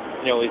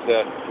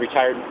a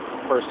retired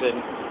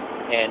person,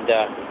 and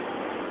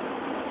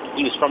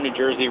he was from New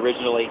Jersey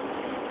originally,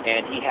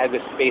 and he had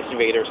this Space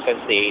Invader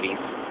since the 80s,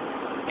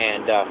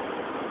 and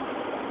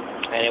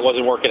it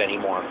wasn't working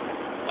anymore.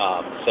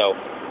 So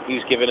he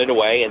was giving it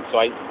away, and so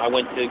I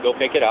went to go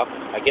pick it up.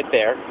 I get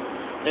there,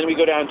 and then we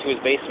go down to his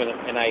basement,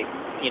 and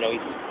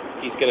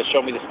he's going to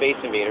show me the Space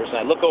Invaders, and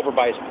I look over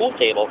by his pool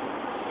table,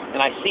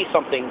 and I see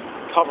something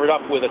covered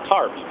up with a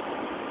tarp.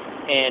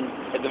 And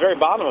at the very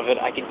bottom of it,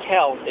 I can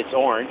tell it's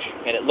orange,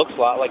 and it looks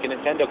a lot like a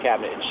Nintendo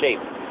cabinet in shape.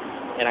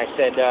 And I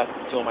said to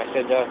him,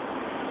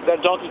 "Is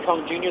that Donkey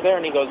Kong Jr. there?"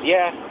 And he goes,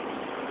 yeah,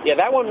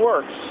 that one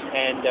works.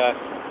 And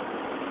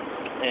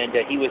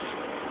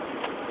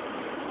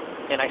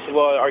I said,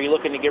 "Well, are you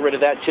looking to get rid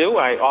of that too?"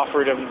 I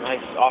offered him. I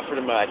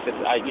said,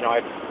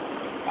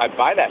 I'd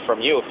buy that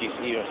from you if you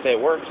say it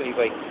works. And he's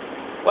like,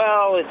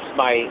 "Well, it's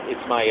my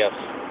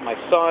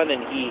son,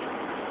 and he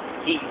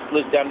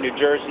lives down in New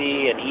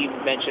Jersey, and he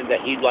mentioned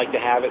that he'd like to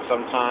have it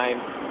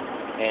sometime,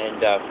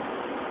 and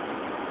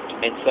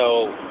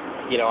so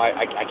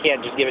I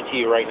can't just give it to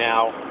you right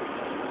now.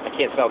 I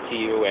can't sell it to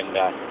you. And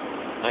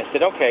I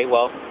said, okay,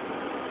 well,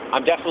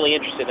 I'm definitely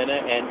interested in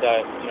it, and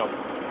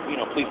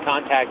please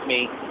contact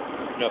me,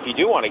 if you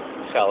do want to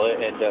sell it.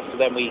 And so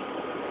then we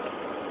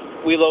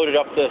loaded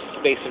up the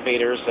Space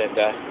Invaders, and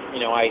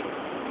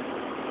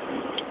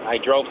I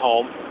drove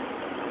home,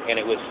 and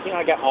it was,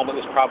 I got home, it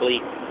was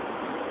probably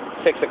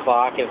 6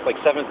 o'clock, and it's like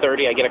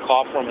 7:30. I get a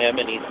call from him,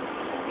 and he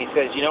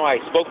says, I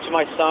spoke to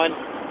my son,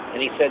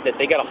 and he said that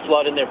they got a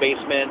flood in their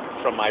basement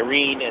from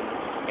Irene,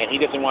 and he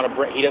doesn't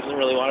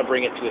really want to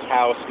bring it to his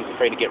house. He's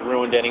afraid to get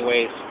ruined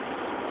anyways.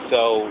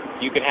 So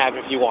you can have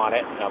it if you want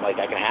it. And I'm like,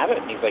 I can have it?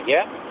 And he's like,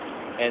 yeah.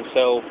 And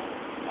so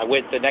I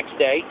went the next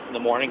day in the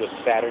morning. It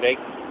was Saturday,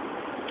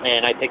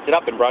 and I picked it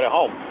up and brought it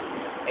home.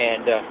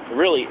 And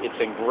really, it's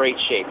in great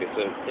shape.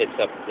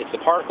 It's a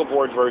particle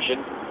board version.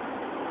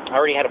 I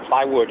already had a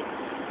plywood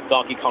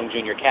Donkey Kong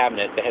Jr.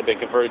 cabinet that had been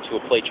converted to a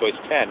PlayChoice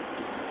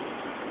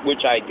 10,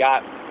 which I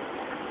got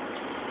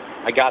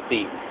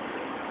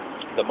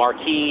the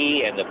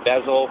marquee and the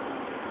bezel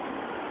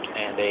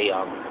and a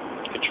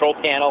control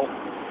panel,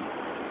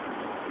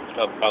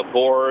 a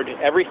board,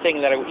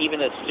 everything that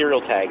even a serial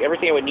tag,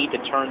 everything I would need to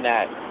turn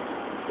that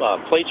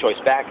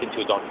PlayChoice back into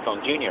a Donkey Kong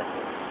Jr.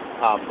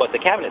 But the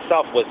cabinet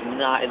itself was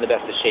not in the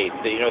best of shape.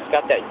 It's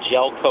got that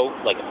gel coat,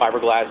 like a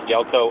fiberglass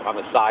gel coat on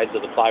the sides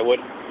of the plywood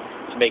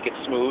to make it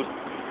smooth,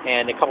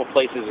 and a couple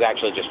places it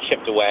actually just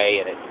chipped away,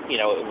 and it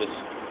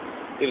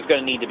was going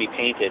to need to be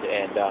painted,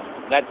 and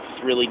that's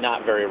really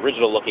not very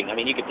original looking. I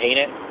mean, you could paint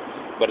it,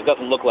 but it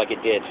doesn't look like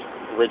it did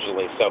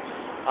originally. So,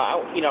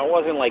 I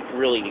wasn't like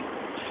really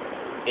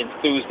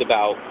enthused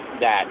about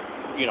that,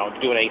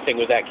 doing anything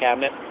with that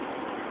cabinet.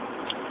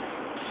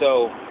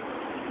 So,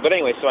 but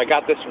anyway, so I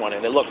got this one,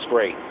 and it looks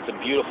great. It's a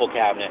beautiful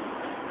cabinet.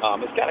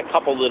 It's got a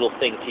couple little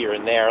things here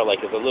and there, like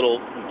there's a little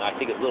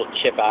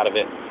chip out of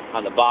it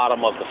on the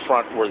bottom of the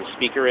front where the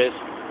speaker is.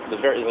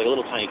 It's like a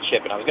little tiny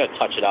chip, and I was going to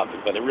touch it up,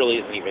 but it really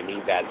doesn't even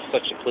need that. It's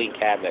such a clean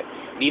cabinet.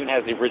 It even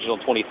has the original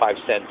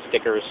 25-cent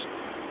stickers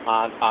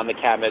on the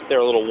cabinet. They're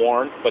a little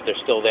worn, but they're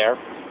still there.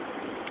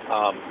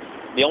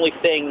 The only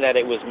thing that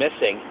it was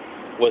missing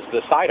was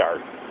the side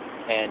art,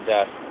 and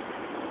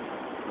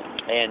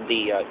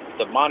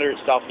the monitor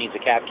itself needs a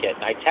cap kit,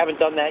 and I haven't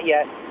done that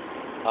yet.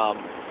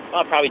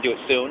 I'll probably do it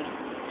soon,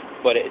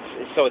 but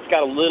it's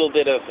got a little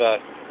bit of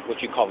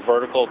what you call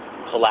vertical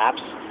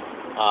collapse.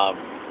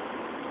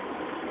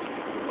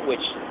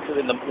 Which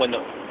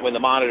when the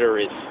monitor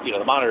is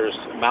the monitor is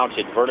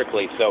mounted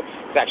vertically, so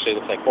it actually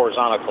looks like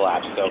horizontal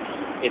collapse. So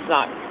it's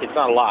not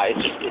a lot.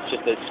 It's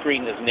just the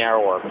screen is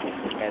narrower,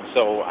 and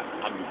so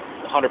I'm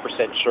 100%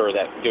 sure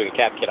that doing a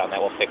cap kit on that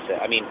will fix it.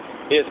 I mean,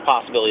 there's a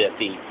possibility that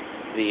the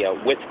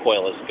width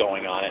coil is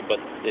going on it, but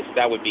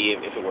that would be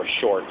if it were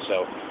short.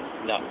 So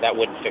no, that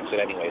wouldn't fix it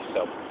anyway.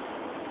 So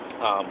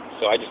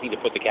I just need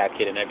to put the cap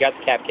kit in. I've got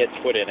the cap kit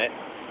put in it.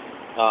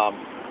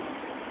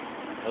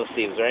 Let's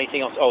see, was there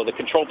anything else? Oh, the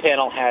control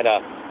panel had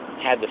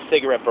the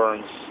cigarette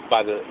burns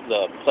by the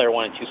player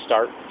 1 and 2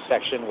 start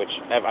section, which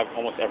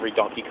almost every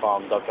Donkey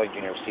Kong Jr.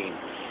 I've seen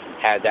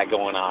had that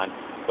going on.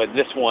 But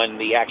this one,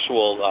 the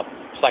actual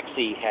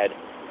plexi had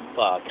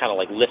kind of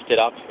like lifted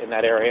up in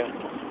that area.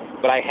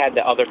 But I had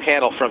the other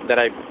panel that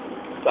I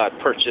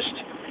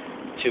purchased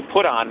to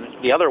put on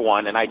the other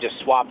one, and I just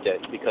swapped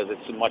it because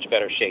it's in much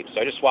better shape.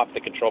 So I just swapped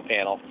the control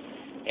panel,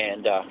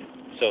 and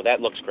so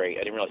that looks great.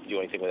 I didn't really have to do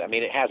anything with it. I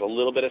mean, it has a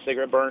little bit of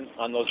cigarette burn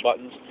on those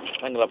buttons.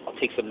 I'll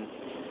take some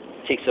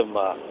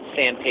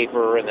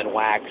sandpaper and then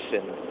wax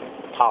and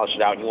polish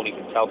it out, and you won't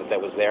even tell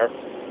that was there.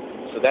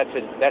 So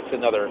that's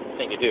another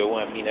thing to do.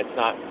 I mean, that's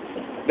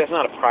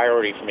not a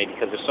priority for me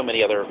because there's so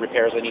many other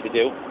repairs I need to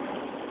do.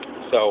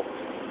 So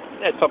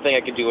that's something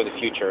I can do in the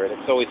future, and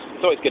it's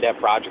always good to have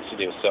projects to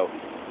do. So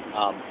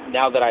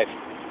now that I've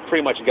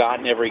pretty much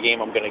gotten every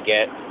game I'm going to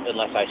get,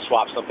 unless I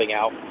swap something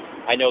out,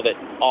 I know that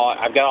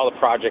I've got all the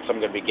projects I'm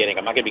going to be getting.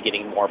 I'm not going to be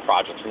getting more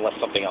projects unless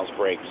something else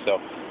breaks. So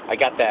I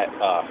got that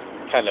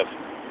kind of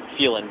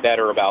feeling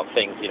better about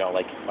things,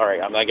 like, all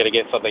right, I'm not going to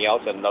get something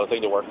else and another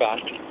thing to work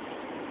on.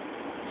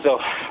 So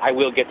I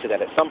will get to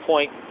that at some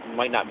point. It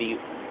might not be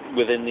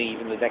within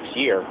even the next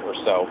year or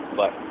so,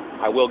 but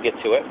I will get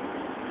to it.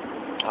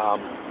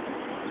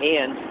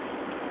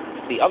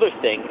 And the other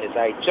thing is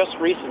I just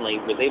recently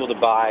was able to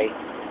buy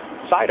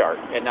side art.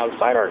 And now the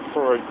side art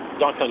for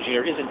Donkey Kong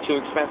Jr. isn't too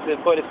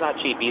expensive, but it's not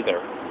cheap either.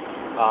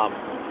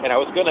 And I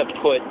was going to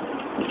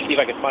see if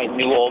I could find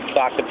new old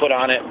stock to put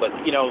on it, but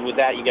with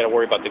that you got to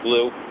worry about the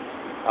glue.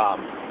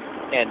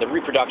 And the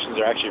reproductions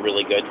are actually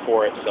really good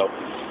for it. So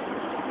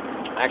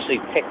I actually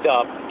picked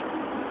up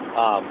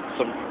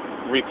some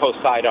repo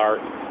side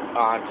art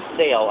on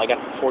sale. I got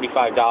it for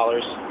 $45,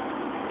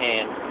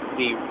 and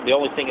the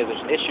only thing is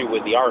there's an issue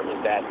with the art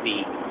is that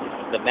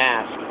the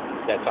mask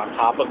that's on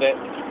top of it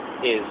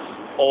is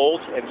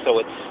old, and so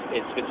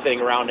it's been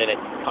sitting around and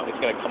it's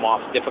going to come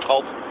off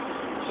difficult.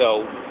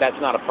 So that's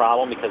not a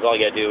problem because all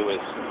you got to do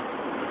is,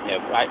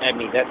 I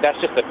mean that's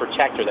just the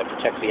protector that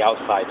protects the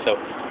outside. So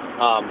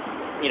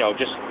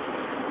just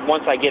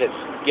once I get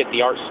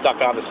the art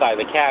stuck on the side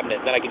of the cabinet,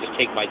 then I can just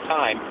take my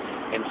time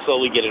and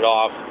slowly get it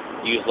off.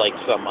 Use like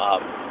some,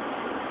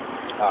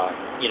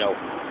 you know,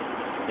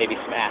 maybe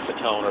some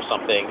acetone or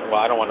something.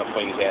 Well, I don't want to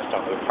use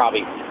acetone, but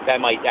probably that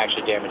might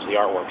actually damage the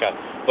artwork.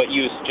 But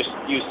use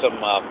some,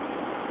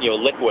 you know,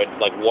 liquid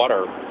like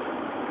water.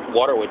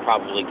 Water would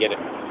probably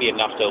be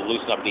enough to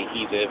loosen up the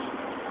adhesive,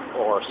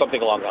 or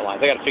something along that line.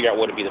 I got to figure out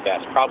what would be the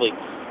best. Probably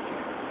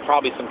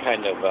some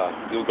kind of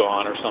Goo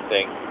Gone or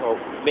something, or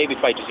maybe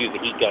if I just use the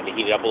heat gun to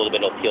heat it up a little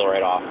bit, it'll peel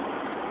right off.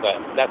 But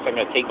I'm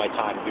going to take my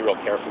time and be real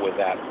careful with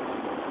that.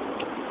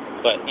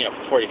 But you know,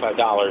 for $45,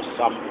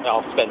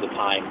 I'll spend the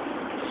time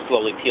to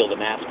slowly peel the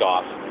mask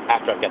off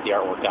after I've got the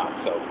artwork on.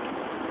 So,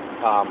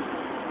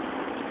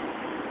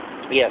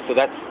 yeah, so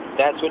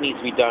that's what needs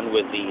to be done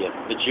with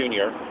the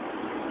Junior.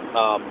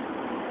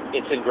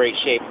 It's in great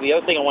shape. The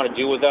other thing I want to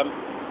do with them,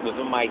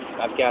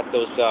 I've got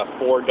those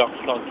four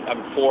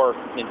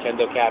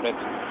Nintendo cabinets,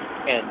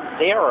 and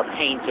they are a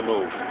pain to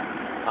move.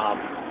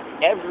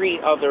 Every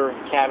other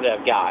cabinet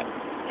I've got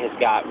has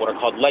got what are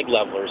called leg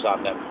levelers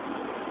on them.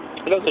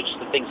 And those are just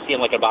the things you see in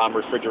like a bottom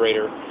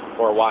refrigerator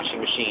or a washing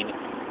machine,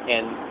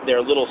 and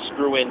they're little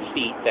screw-in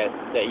feet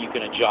that you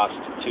can adjust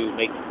to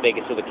make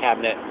it so the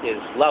cabinet is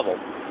level.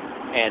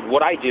 And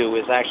what I do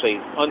is I actually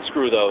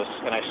unscrew those,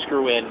 and I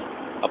screw in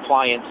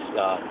appliance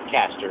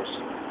casters,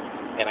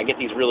 and I get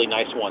these really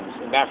nice ones.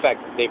 As a matter of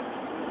fact,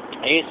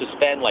 I used to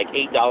spend like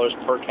 $8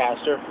 per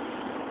caster,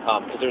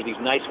 because there's these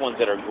nice ones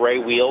that are gray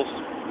wheels,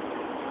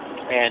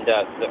 and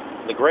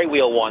the gray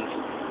wheel ones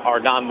are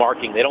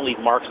non-marking. They don't leave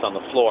marks on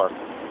the floor.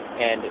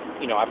 And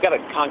you know, I've got a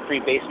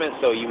concrete basement,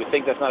 so you would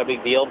think that's not a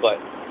big deal, but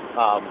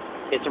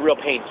it's a real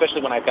pain,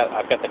 especially when I've got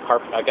the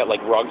carpet. I've got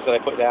like rugs that I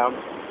put down,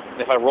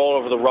 and if I roll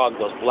over the rug,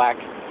 the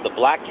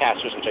black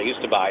casters, which I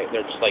used to buy,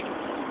 they're just like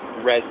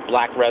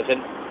black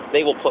resin.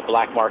 They will put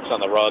black marks on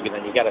the rug, and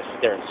then you got to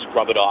sit there and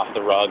scrub it off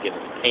the rug, and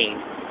it's a pain.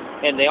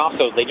 And they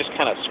just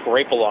kind of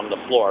scrape along the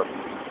floor.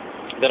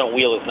 They don't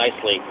wheel as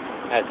nicely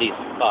as these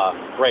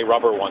gray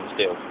rubber ones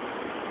do.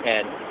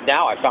 And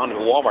now I found them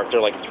at Walmart,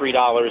 they're like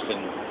 $3.50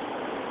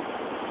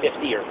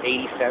 or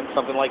 80 cents,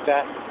 something like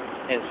that.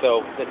 And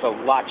so it's a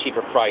lot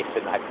cheaper price.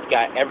 And I've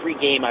got every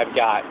game I've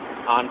got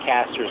on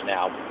casters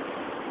now,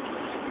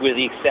 with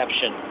the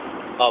exception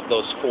of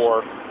those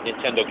four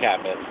Nintendo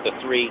cabinets, the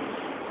three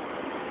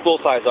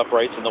full-size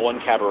uprights and the one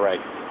cabaret.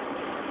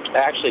 I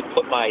actually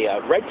put my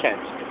Red Tent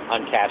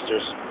on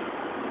casters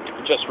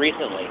just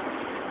recently.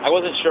 I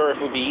wasn't sure if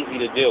it would be easy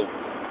to do,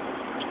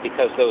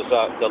 because those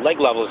the leg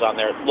levelers on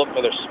there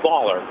they're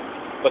smaller,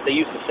 but they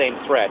use the same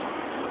thread,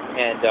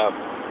 and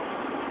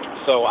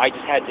so I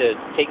just had to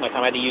take my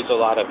time. I had to use a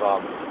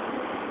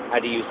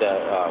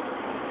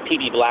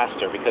PB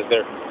Blaster, because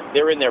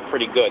they're in there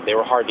pretty good. They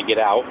were hard to get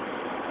out.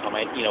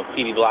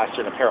 PB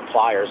Blaster and a pair of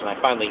pliers, and I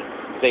finally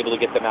was able to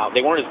get them out.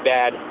 They weren't as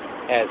bad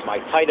as my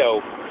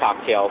Taito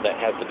cocktail that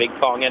has the big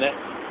Kong in it.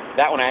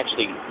 That one I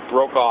actually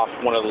broke off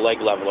one of the leg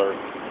levelers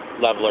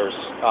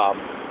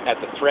at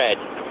the thread,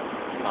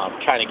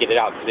 trying to get it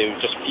out, because it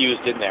was just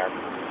fused in there.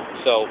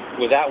 So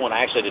with that one, I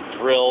actually had to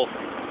drill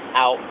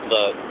out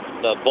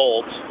the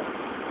bolt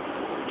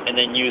and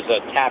then use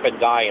a tap and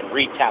die and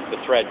re-tap the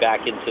thread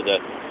back into the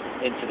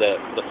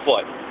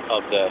foot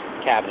of the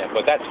cabinet.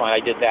 But that's fine.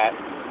 I did that,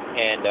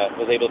 and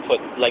was able to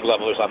put leg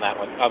levelers on that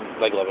one.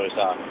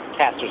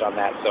 Casters on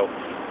that. So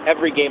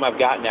every game I've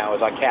got now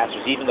is on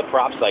casters, even the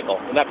Prop Cycle.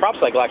 And that Prop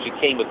Cycle actually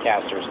came with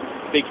casters,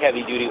 big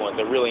heavy-duty ones.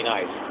 They're really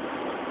nice.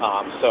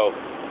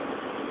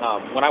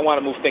 When I want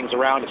to move things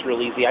around, it's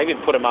real easy. I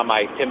even put them on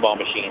my pinball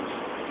machines,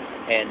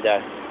 and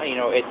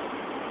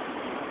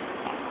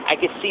I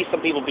could see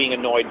some people being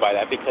annoyed by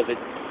that, because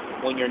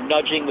when you're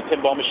nudging the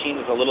pinball machine,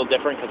 it's a little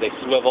different, because they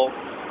swivel,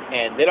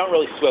 and they don't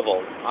really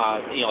swivel.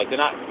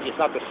 It's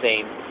not the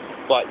same,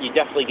 but you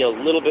definitely get a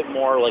little bit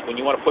more. Like when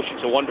you want to push it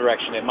to one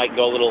direction, it might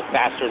go a little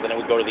faster than it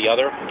would go to the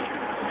other.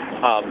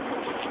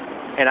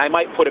 And I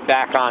might put it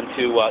back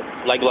onto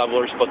leg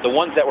levelers, but the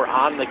ones that were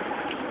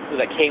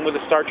that came with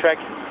the Star Trek,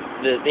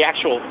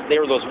 they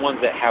were those ones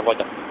that have like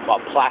a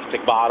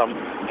plastic bottom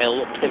and a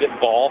little pivot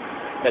ball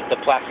that the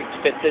plastic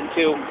fits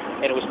into,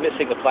 and it was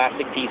missing the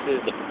plastic pieces.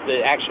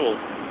 The actual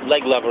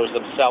leg levelers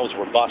themselves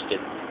were busted,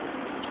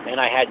 and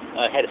I had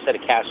a set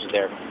of casters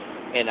there,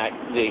 and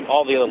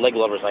all the other leg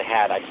levelers I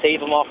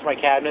saved them all for my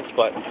cabinets,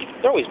 but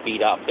they're always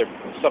beat up.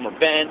 Some are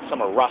bent,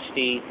 some are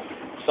rusty,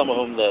 some of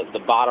them the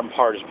bottom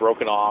part is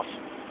broken off,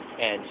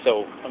 and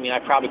so I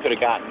probably could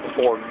have gotten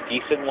 4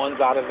 decent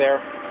ones out of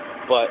there,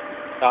 but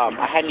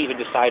I hadn't even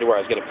decided where I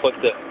was going to put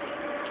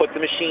the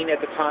machine at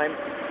the time,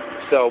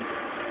 so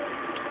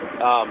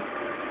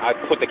I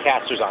put the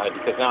casters on it,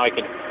 because now I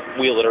can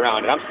wheel it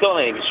around, and I'm still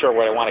not even sure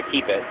where I want to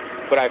keep it,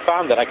 but I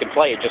found that I can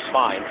play it just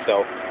fine,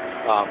 so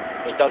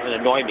it doesn't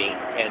annoy me.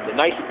 And the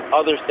nice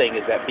other thing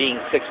is that being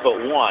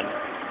 6'1",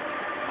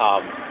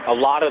 a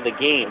lot of the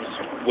games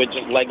with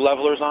just leg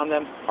levelers on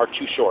them are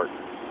too short.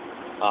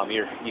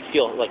 You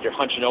feel like you're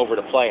hunching over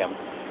to play them,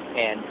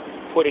 and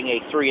putting a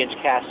 3-inch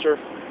caster,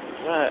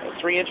 a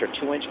 3-inch or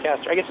 2-inch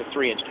caster, I guess a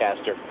 3-inch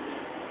caster,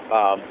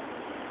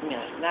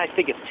 I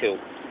think it's 2,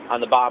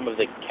 on the bottom of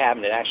the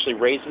cabinet. It actually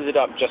raises it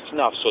up just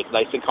enough so it's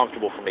nice and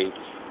comfortable for me.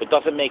 It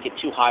doesn't make it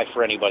too high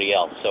for anybody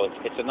else. So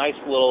it's a nice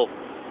little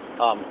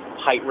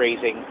height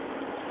raising,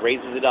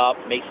 raises it up,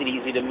 makes it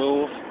easy to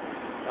move.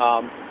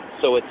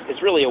 So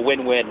it's really a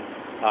win-win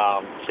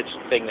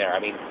thing there. I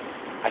mean,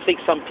 I think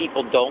some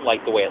people don't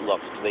like the way it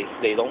looks.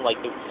 They don't like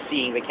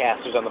seeing the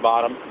casters on the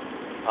bottom.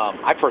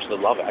 I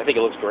personally love it. I think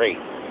it looks great.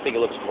 I think it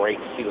looks great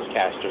to see those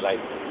casters. I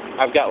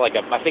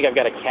think I've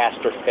got a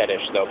caster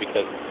fetish though,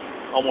 because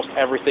almost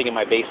everything in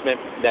my basement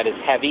that is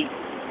heavy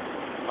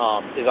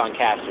is on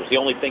casters. The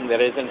only thing that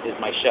isn't is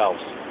my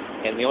shelves.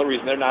 And the only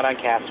reason they're not on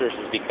casters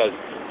is because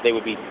they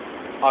would be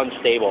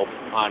unstable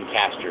on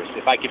casters.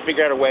 If I could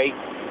figure out a way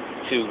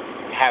to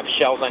have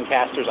shelves on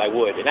casters, I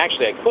would. And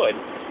actually I could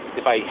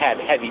if I had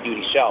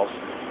heavy-duty shelves.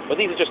 But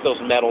these are just those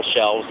metal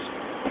shelves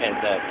and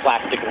the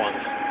plastic ones.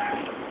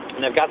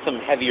 And I've got some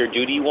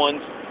heavier-duty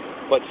ones,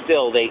 but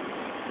still they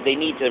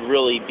need to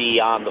really be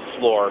on the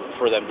floor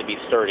for them to be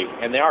sturdy.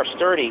 And they are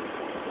sturdy,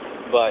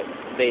 but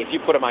if you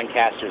put them on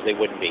casters, they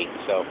wouldn't be.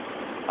 So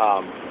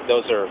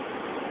those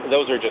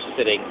are just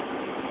sitting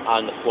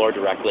on the floor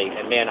directly.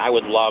 And man, I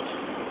would love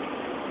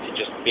to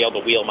just be able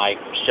to wheel my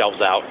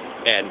shelves out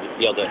and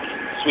be able to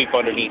sweep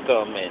underneath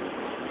them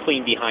and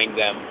clean behind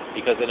them,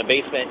 because in a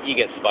basement you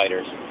get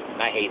spiders,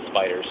 and I hate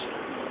spiders.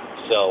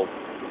 So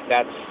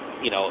that's,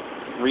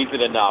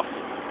 reason enough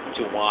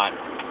to want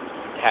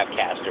to have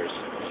casters,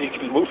 so you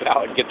can move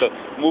out and get to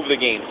move the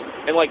games.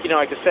 And like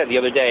I said the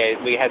other day,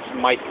 we had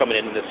some mice coming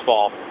in this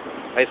fall.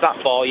 It's not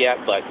fall yet,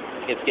 but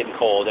it's getting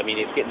cold. I mean,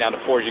 it's getting down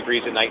to 40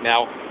 degrees at night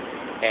now,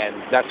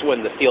 and that's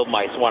when the field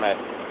mice want to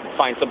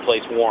find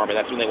someplace warm, and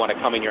that's when they want to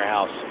come in your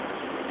house.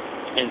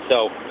 And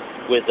so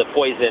with the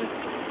poison,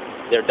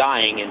 they're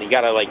dying, and you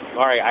gotta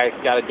all right, I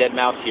got a dead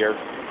mouse here.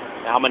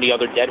 How many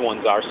other dead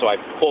ones are? So I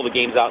pull the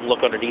games out and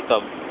look underneath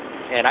them,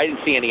 and I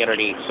didn't see any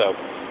underneath, so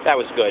that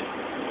was good.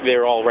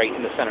 They're all right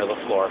in the center of the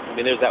floor. I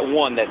mean, there's that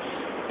one that's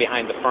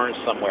behind the furnace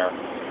somewhere,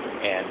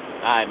 and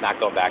I'm not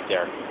going back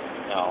there.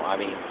 No, I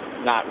mean,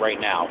 not right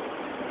now,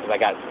 because I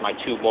got my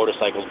 2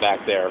 motorcycles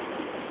back there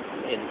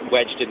and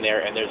wedged in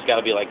there, and there's got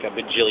to be like a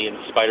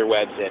bajillion spider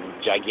webs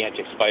and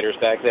gigantic spiders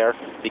back there,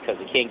 because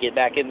they can't get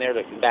back in there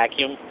to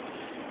vacuum.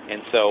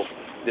 And so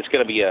it's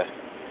going to be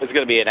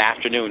an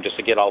afternoon just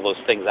to get all those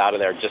things out of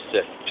there, just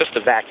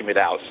to vacuum it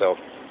out. So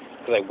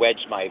because I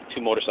wedged my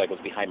 2 motorcycles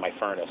behind my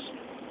furnace.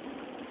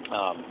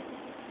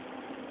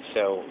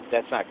 So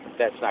that's not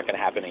going to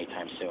happen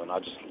anytime soon.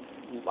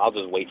 I'll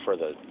just wait for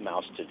the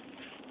mouse to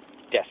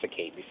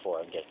desiccate before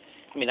I get.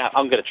 I mean,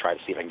 I'm going to try to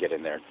see if I can get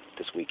in there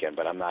this weekend,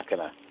 but I'm not going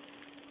to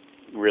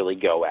really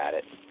go at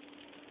it.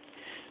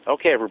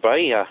 Okay,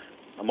 everybody,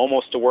 I'm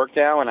almost to work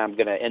now, and I'm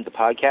going to end the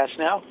podcast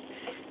now.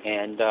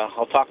 And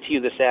I'll talk to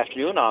you this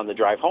afternoon on the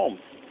drive home.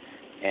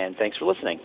 And thanks for listening.